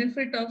the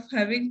benefit of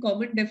having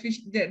common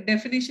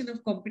definition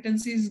of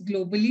competencies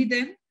globally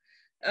then,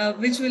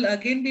 which will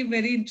again be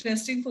very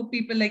interesting for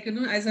people like,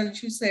 as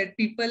Anshu said,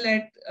 people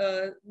at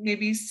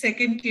maybe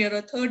second tier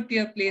or third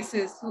tier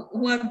places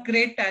who are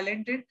great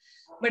talented.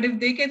 But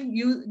if they can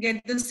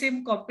get the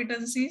same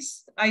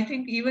competencies, I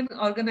think even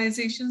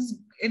organizations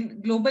in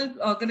global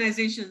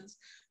organizations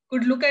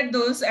could look at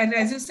those. And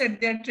as you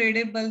said, they are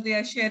tradable, they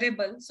are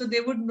shareable. So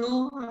they would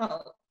know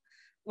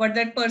what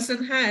that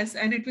person has,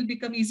 and it will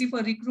become easy for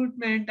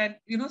recruitment and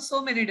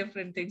so many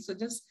different things. So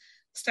just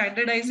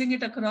standardizing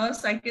it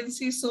across, I can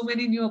see so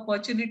many new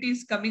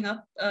opportunities coming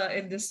up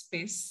in this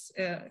space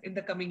in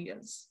the coming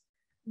years.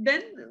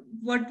 Then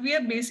what we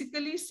are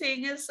basically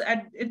saying is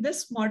in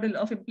this model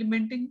of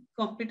implementing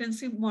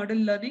competency model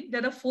learning,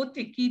 there are four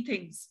key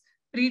things.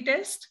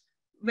 Pre-test,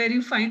 where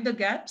you find the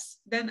gaps,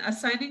 then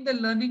assigning the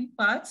learning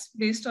paths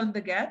based on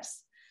the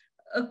gaps,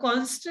 a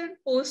constant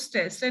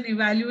post-test and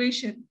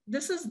evaluation.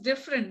 This is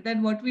different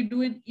than what we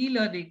do in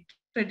e-learning,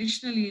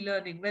 traditional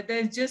e-learning, where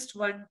there's just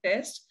one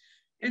test.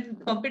 In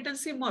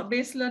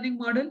competency-based learning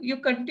model, you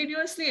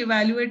continuously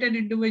evaluate an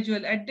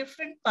individual at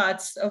different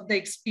parts of the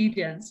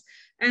experience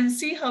and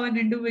see how an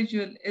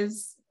individual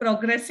is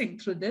progressing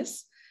through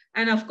this.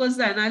 And of course,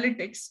 the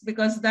analytics,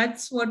 because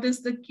that's what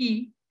is the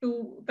key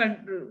to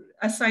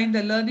assign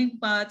the learning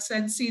paths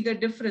and see the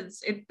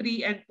difference in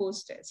pre and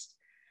post-test.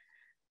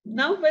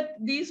 Now, with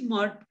these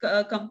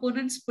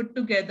components put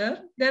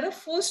together, there are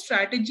four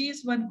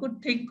strategies one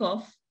could think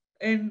of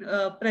in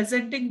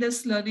presenting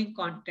this learning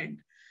content.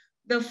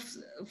 The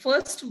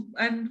first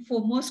and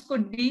foremost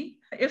could be,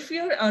 if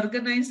your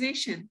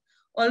organization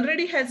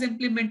already has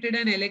implemented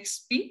an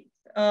LXP,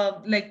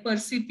 like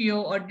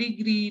Percipio or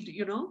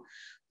Degreed,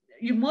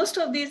 most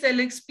of these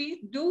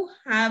LXP do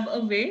have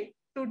a way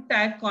to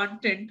tag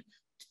content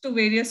to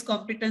various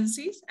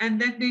competencies, and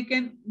then they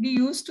can be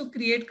used to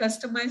create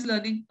customized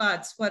learning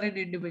paths for an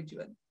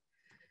individual.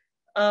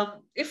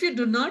 If you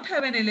do not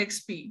have an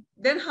LXP,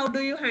 then how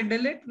do you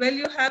handle it? Well,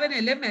 you have an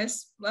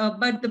LMS,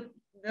 but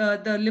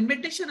the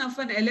limitation of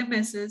an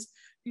LMS is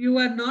you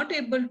are not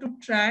able to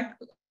track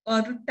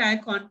or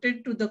tag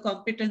content to the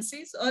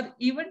competencies or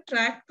even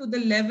track to the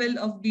level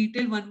of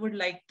detail one would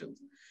like to.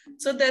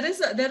 So there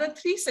are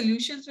three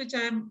solutions which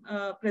I am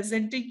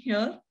presenting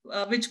here,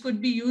 which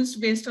could be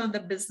used based on the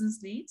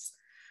business needs.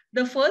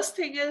 The first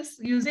thing is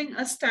using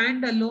a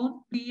standalone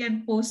pre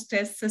and post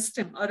test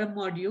system or a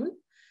module.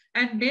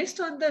 And based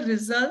on the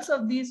results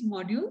of these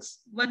modules,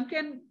 one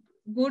can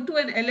go to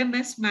an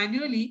LMS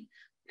manually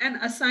and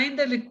assign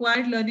the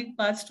required learning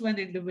paths to an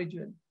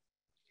individual.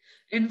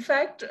 In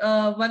fact,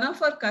 one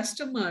of our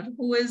customers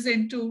who is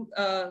into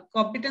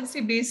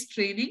competency-based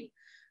training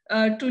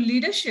to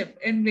leadership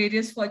in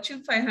various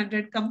Fortune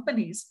 500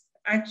 companies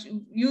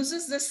actually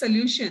uses this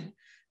solution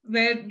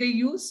where they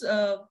use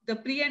the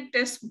pre and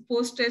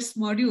post-test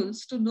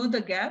modules to know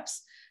the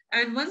gaps.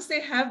 And once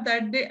they have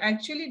that, they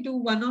actually do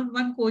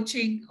one-on-one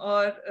coaching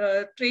or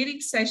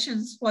training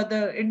sessions for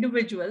the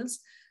individuals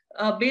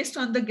based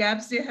on the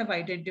gaps they have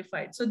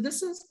identified. So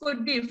this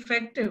could be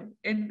effective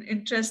in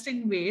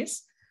interesting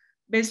ways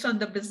based on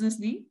the business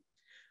need.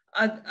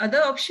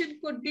 Other option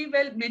could be,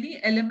 well, many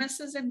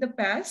LMSs in the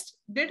past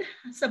did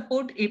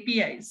support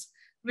APIs,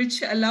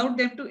 which allowed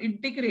them to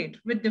integrate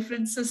with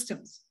different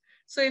systems.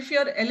 So if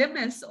your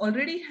LMS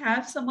already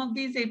have some of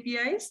these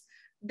APIs,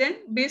 then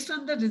based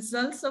on the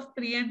results of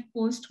pre and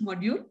post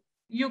module,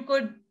 you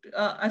could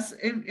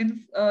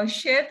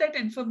share that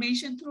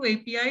information through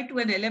API to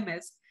an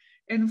LMS,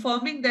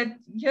 informing that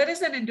here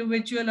is an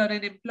individual or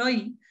an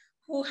employee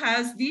who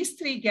has these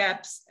three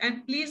gaps,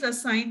 and please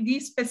assign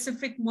these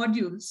specific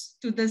modules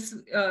to this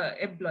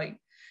employee.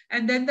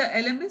 And then the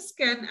LMS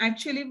can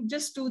actually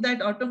just do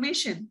that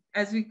automation,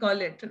 as we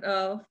call it,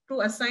 to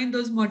assign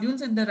those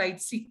modules in the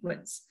right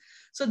sequence.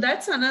 So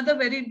that's another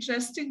very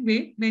interesting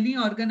way many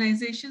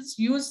organizations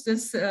use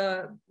this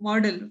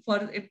model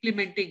for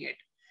implementing it.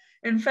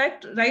 In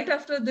fact, right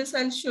after this,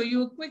 I'll show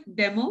you a quick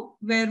demo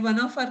where one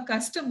of our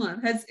customers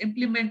has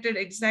implemented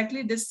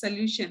exactly this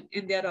solution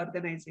in their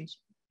organization.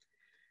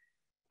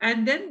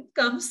 And then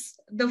comes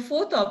the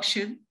fourth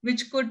option,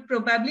 which could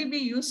probably be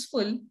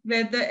useful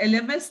where the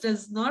LMS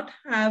does not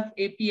have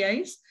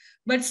APIs,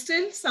 but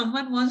still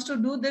someone wants to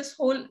do this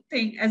whole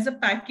thing as a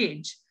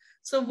package.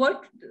 So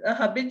what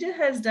Harbinger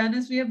has done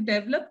is we have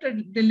developed a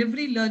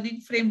delivery learning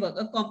framework,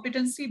 a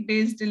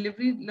competency-based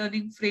delivery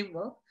learning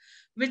framework,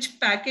 which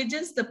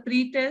packages the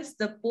pre-test,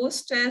 the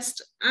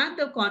post-test, and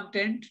the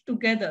content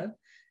together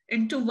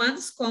into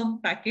one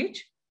SCORM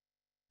package,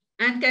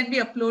 and can be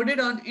uploaded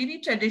on any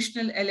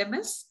traditional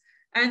LMS.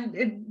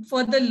 And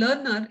for the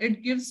learner,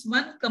 it gives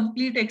one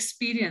complete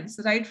experience,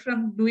 right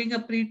from doing a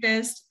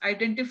pre-test,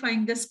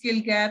 identifying the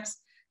skill gaps,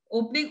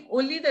 opening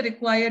only the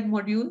required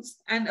modules,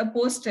 and a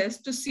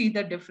post-test to see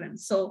the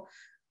difference. So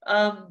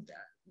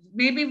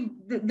maybe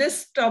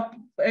this top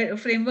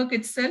framework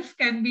itself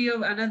can be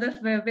another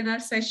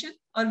webinar session,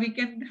 or we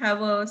can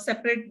have a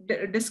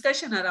separate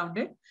discussion around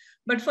it.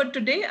 But for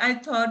today, I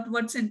thought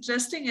what's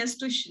interesting is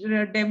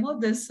to demo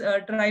this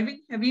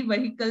driving heavy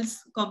vehicles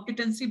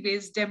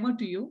competency-based demo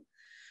to you.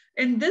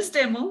 In this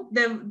demo,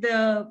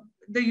 the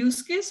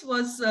use case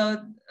was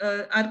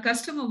our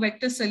customer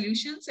Vector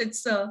Solutions.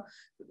 It's a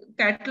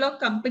catalog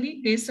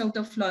company based out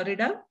of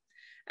Florida.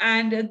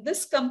 And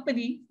this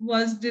company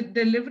was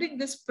delivering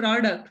this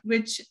product,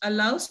 which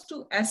allows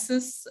to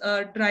assess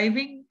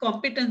driving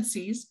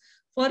competencies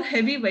for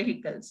heavy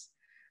vehicles.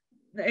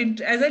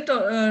 And as I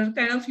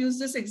kind of used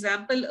this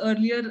example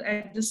earlier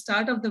at the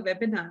start of the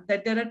webinar,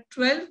 that there are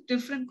 12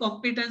 different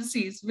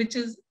competencies which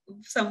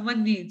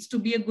someone needs to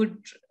be a good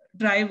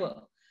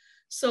driver.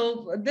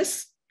 So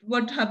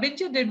what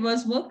Harbinger did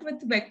was work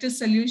with Vector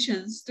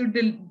Solutions to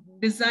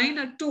design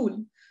a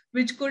tool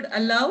which could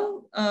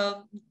allow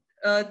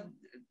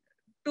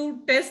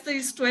to test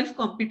these 12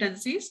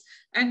 competencies.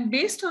 And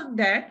based on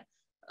that,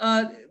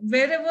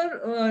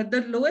 wherever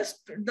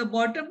the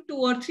bottom 2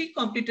 or 3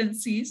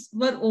 competencies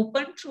were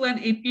open through an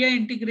API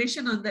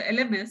integration on the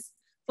LMS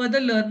for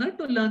the learner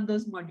to learn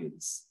those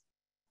modules.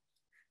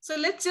 So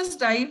let's just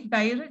dive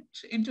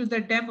direct into the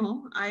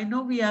demo. I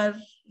know we are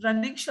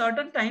running short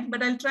on time,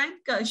 but I'll try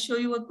and show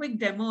you a quick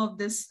demo of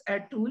this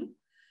tool.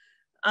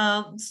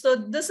 So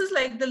this is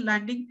like the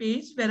landing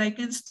page where I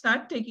can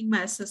start taking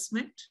my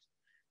assessment,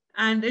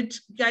 and it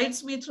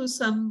guides me through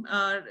some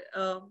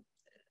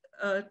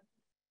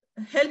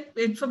help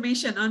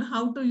information on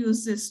how to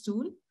use this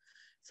tool.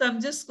 So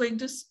I'm just going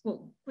to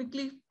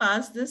quickly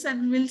pass this,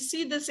 and we'll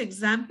see this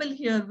example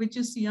here, which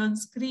you see on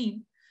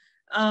screen,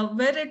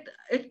 where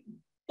it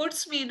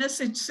puts me in a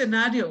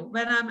scenario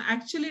where I'm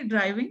actually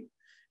driving,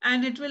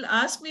 and it will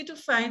ask me to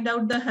find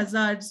out the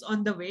hazards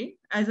on the way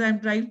as I'm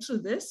driving through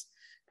this.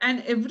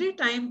 And every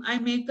time I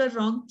make a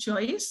wrong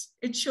choice,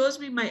 it shows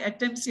me my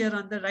attempts here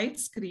on the right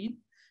screen.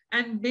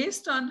 And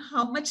based on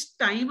how much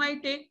time I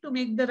take to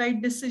make the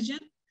right decision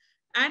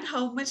and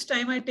how much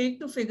time I take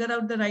to figure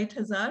out the right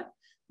hazard,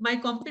 my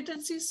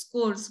competency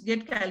scores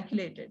get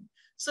calculated.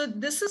 So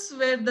this is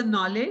where the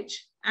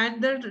knowledge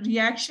and the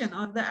reaction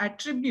or the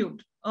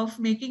attribute of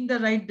making the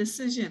right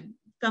decision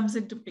comes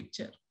into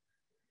picture.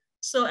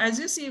 So as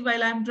you see,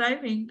 while I'm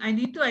driving, I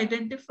need to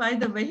identify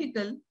the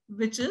vehicle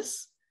which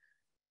is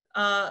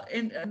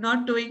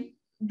not doing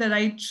the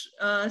right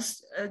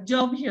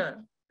job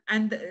here.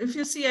 And if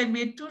you see, I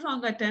made 2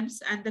 wrong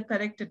attempts and the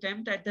correct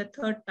attempt at the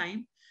 3rd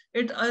time.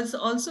 It is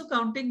also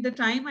counting the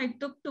time I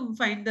took to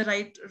find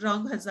the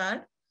wrong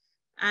hazard.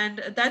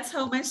 And that's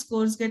how my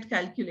scores get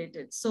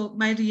calculated. So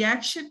my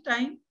reaction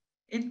time,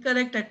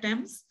 incorrect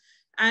attempts,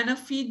 and a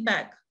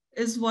feedback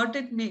is what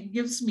it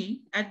gives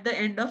me at the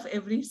end of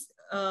every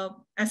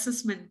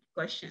assessment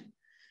question.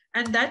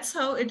 And that's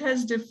how it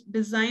has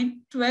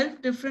designed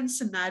 12 different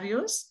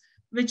scenarios,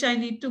 which I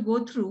need to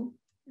go through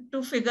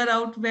to figure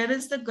out where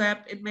is the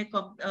gap in my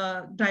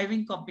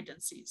driving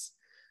competencies.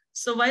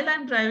 So while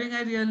I'm driving,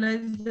 I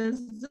realized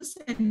there's this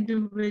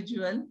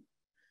individual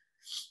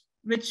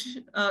which,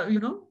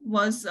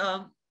 was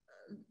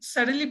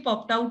suddenly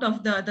popped out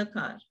of the other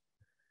car.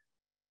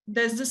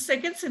 There's the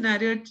second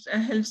scenario, it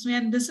helps me.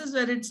 And this is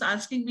where it's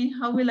asking me,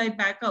 how will I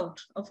back out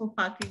of a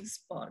parking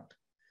spot?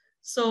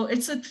 So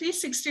it's a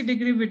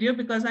 360-degree video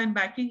because I'm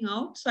backing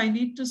out. So I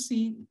need to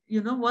see,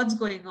 what's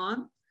going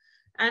on.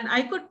 And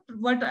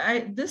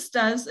this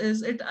does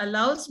is it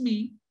allows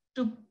me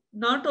to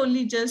not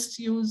only just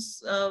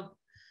use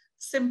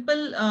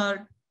simple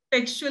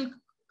textual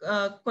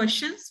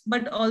questions,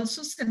 but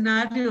also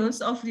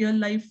scenarios of real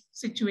life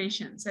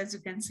situations, as you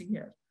can see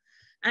here.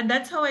 And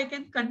that's how I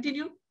can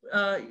continue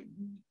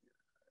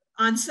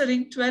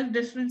answering 12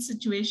 different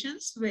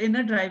situations in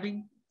a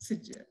driving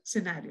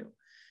scenario.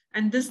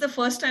 And this is the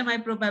first time I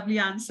probably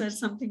answered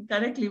something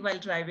correctly while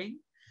driving.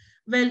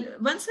 Well,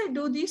 once I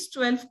do these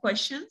 12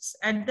 questions,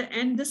 at the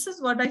end, this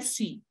is what I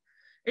see.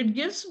 It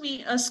gives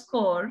me a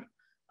score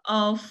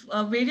of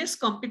various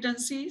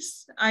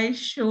competencies I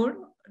showed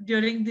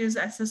during these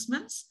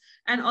assessments,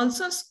 and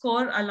also a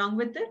score along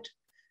with it.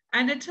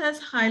 And it has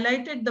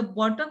highlighted the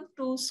bottom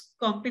 2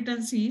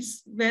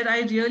 competencies where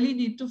I really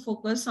need to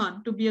focus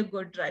on to be a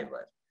good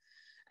driver.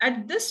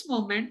 At this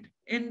moment,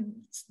 in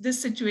this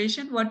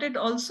situation, what it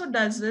also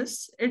does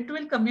is it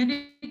will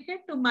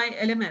communicate to my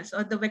LMS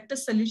or the Vector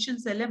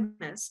Solutions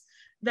LMS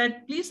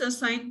that please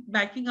assign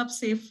backing up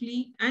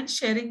safely and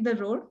sharing the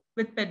road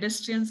with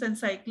pedestrians and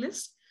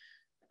cyclists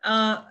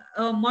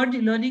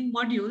learning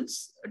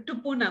modules to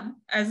Poonam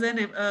as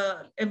a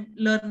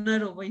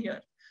learner over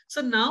here.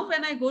 So now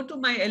when I go to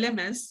my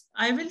LMS,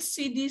 I will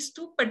see these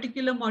 2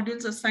 particular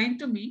modules assigned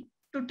to me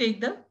to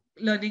take the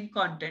learning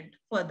content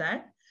for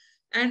that.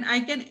 And I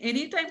can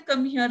anytime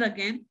come here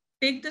again,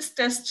 take this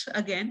test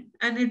again,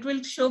 and it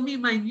will show me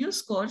my new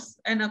scores.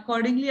 And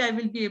accordingly, I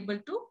will be able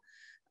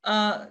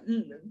to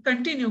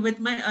continue with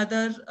my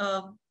other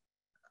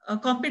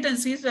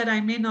competencies where I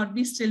may not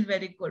be still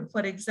very good.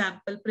 For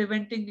example,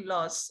 preventing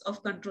loss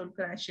of control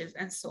crashes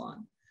and so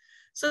on.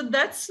 So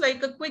that's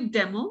like a quick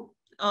demo.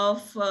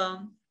 of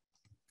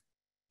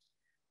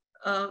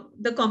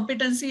the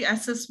competency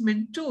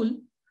assessment tool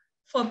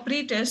for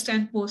pre-test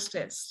and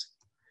post-test.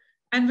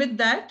 And with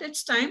that,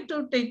 it's time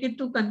to take it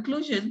to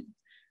conclusion.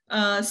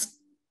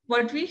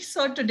 What we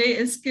saw today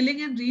is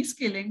skilling and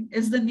reskilling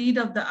is the need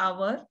of the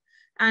hour.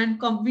 And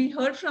we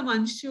heard from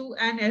Anshoo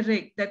and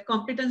Eric that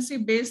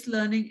competency-based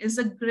learning is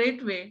a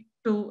great way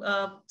to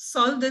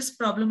solve this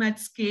problem at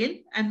scale,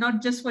 and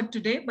not just for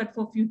today, but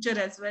for future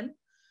as well.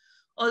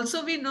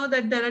 Also, we know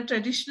that there are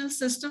traditional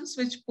systems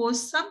which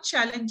pose some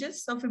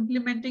challenges of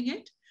implementing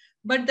it,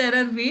 but there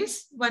are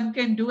ways one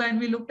can do, and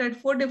we looked at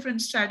 4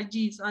 different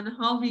strategies on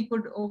how we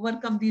could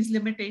overcome these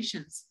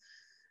limitations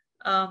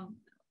of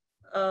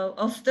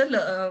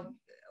the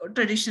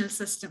traditional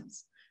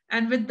systems.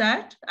 And with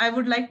that, I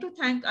would like to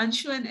thank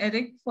Anshoo and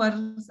Eric for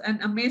an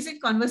amazing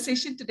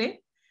conversation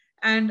today.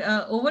 And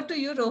over to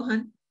you,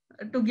 Rohan,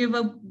 to give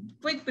a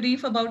quick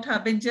brief about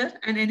Harbinger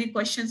and any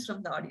questions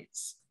from the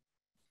audience.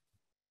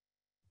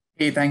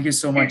 Hey, thank you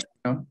so much.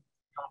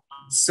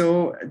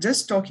 So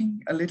just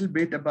talking a little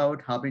bit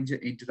about Harbinger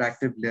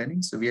Interactive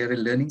Learning. So we are a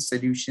learning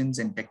solutions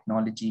and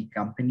technology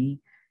company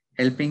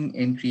helping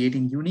in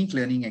creating unique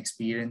learning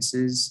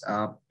experiences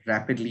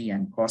rapidly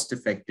and cost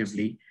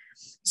effectively.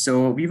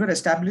 So we were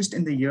established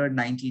in the year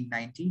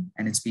 1990,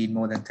 and it's been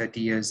more than 30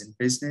 years in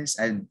business.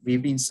 And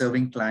we've been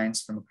serving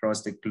clients from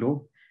across the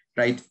globe,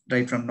 right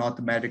from North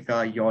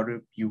America,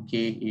 Europe, UK,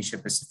 Asia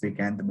Pacific,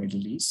 and the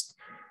Middle East.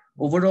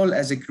 Overall,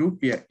 as a group,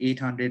 we are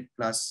 800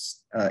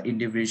 plus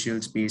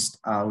individuals based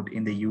out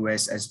in the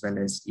US as well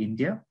as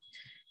India.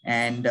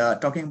 And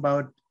talking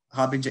about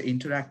Harbinger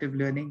Interactive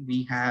Learning,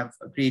 we have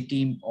a great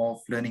team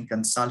of learning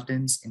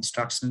consultants,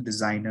 instructional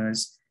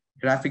designers,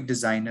 graphic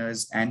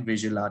designers, and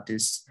visual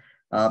artists,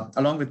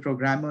 along with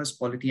programmers,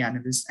 quality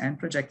analysts, and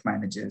project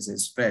managers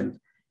as well.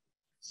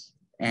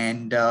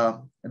 And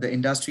the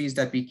industries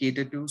that we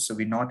cater to, so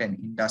we're not an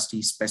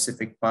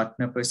industry-specific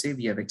partner per se.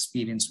 We have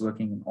experience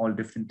working in all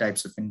different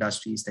types of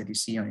industries that you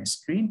see on your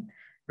screen,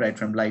 right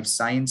from life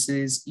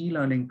sciences,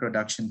 e-learning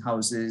production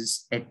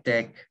houses,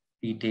 edtech,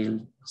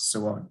 retail,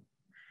 so on.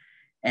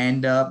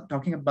 And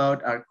talking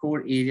about our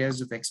core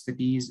areas of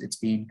expertise, it's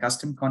been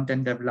custom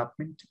content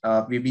development.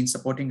 We've been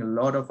supporting a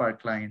lot of our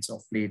clients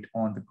of late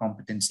on the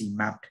competency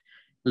mapped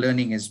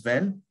learning as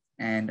well.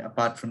 And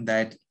apart from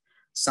that,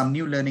 some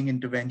new learning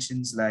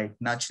interventions like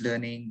nudge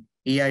learning,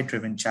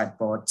 AI-driven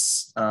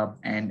chatbots,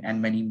 and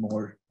many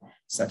more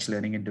such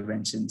learning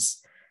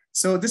interventions.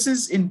 So this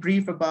is in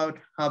brief about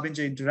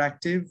Harbinger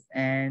Interactive.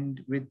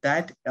 And with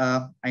that,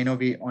 I know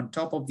we're on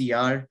top of the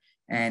hour.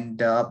 And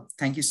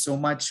thank you so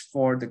much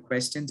for the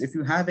questions. If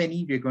you have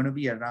any, we're going to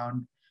be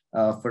around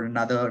for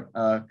another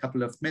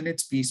couple of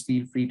minutes. Please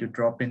feel free to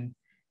drop in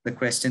the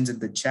questions in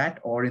the chat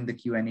or in the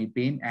Q&A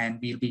pane, and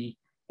we'll be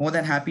more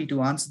than happy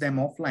to answer them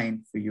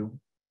offline for you.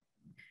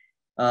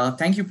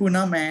 Thank you,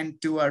 Poonam, and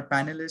to our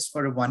panelists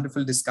for a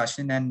wonderful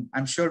discussion. And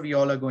I'm sure we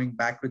all are going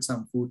back with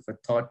some food for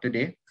thought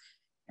today.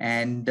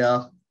 And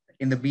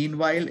in the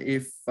meanwhile,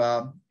 if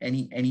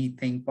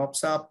anything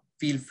pops up,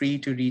 feel free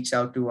to reach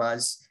out to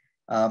us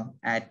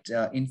at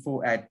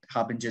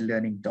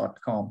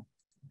info@harbingerlearning.com.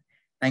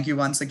 Thank you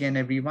once again,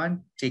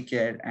 everyone. Take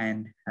care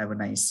and have a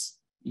nice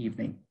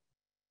evening.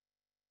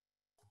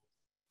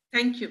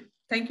 Thank you.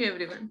 Thank you,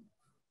 everyone.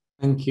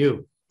 Thank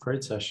you.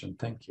 Great session.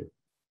 Thank you.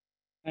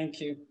 Thank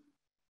you.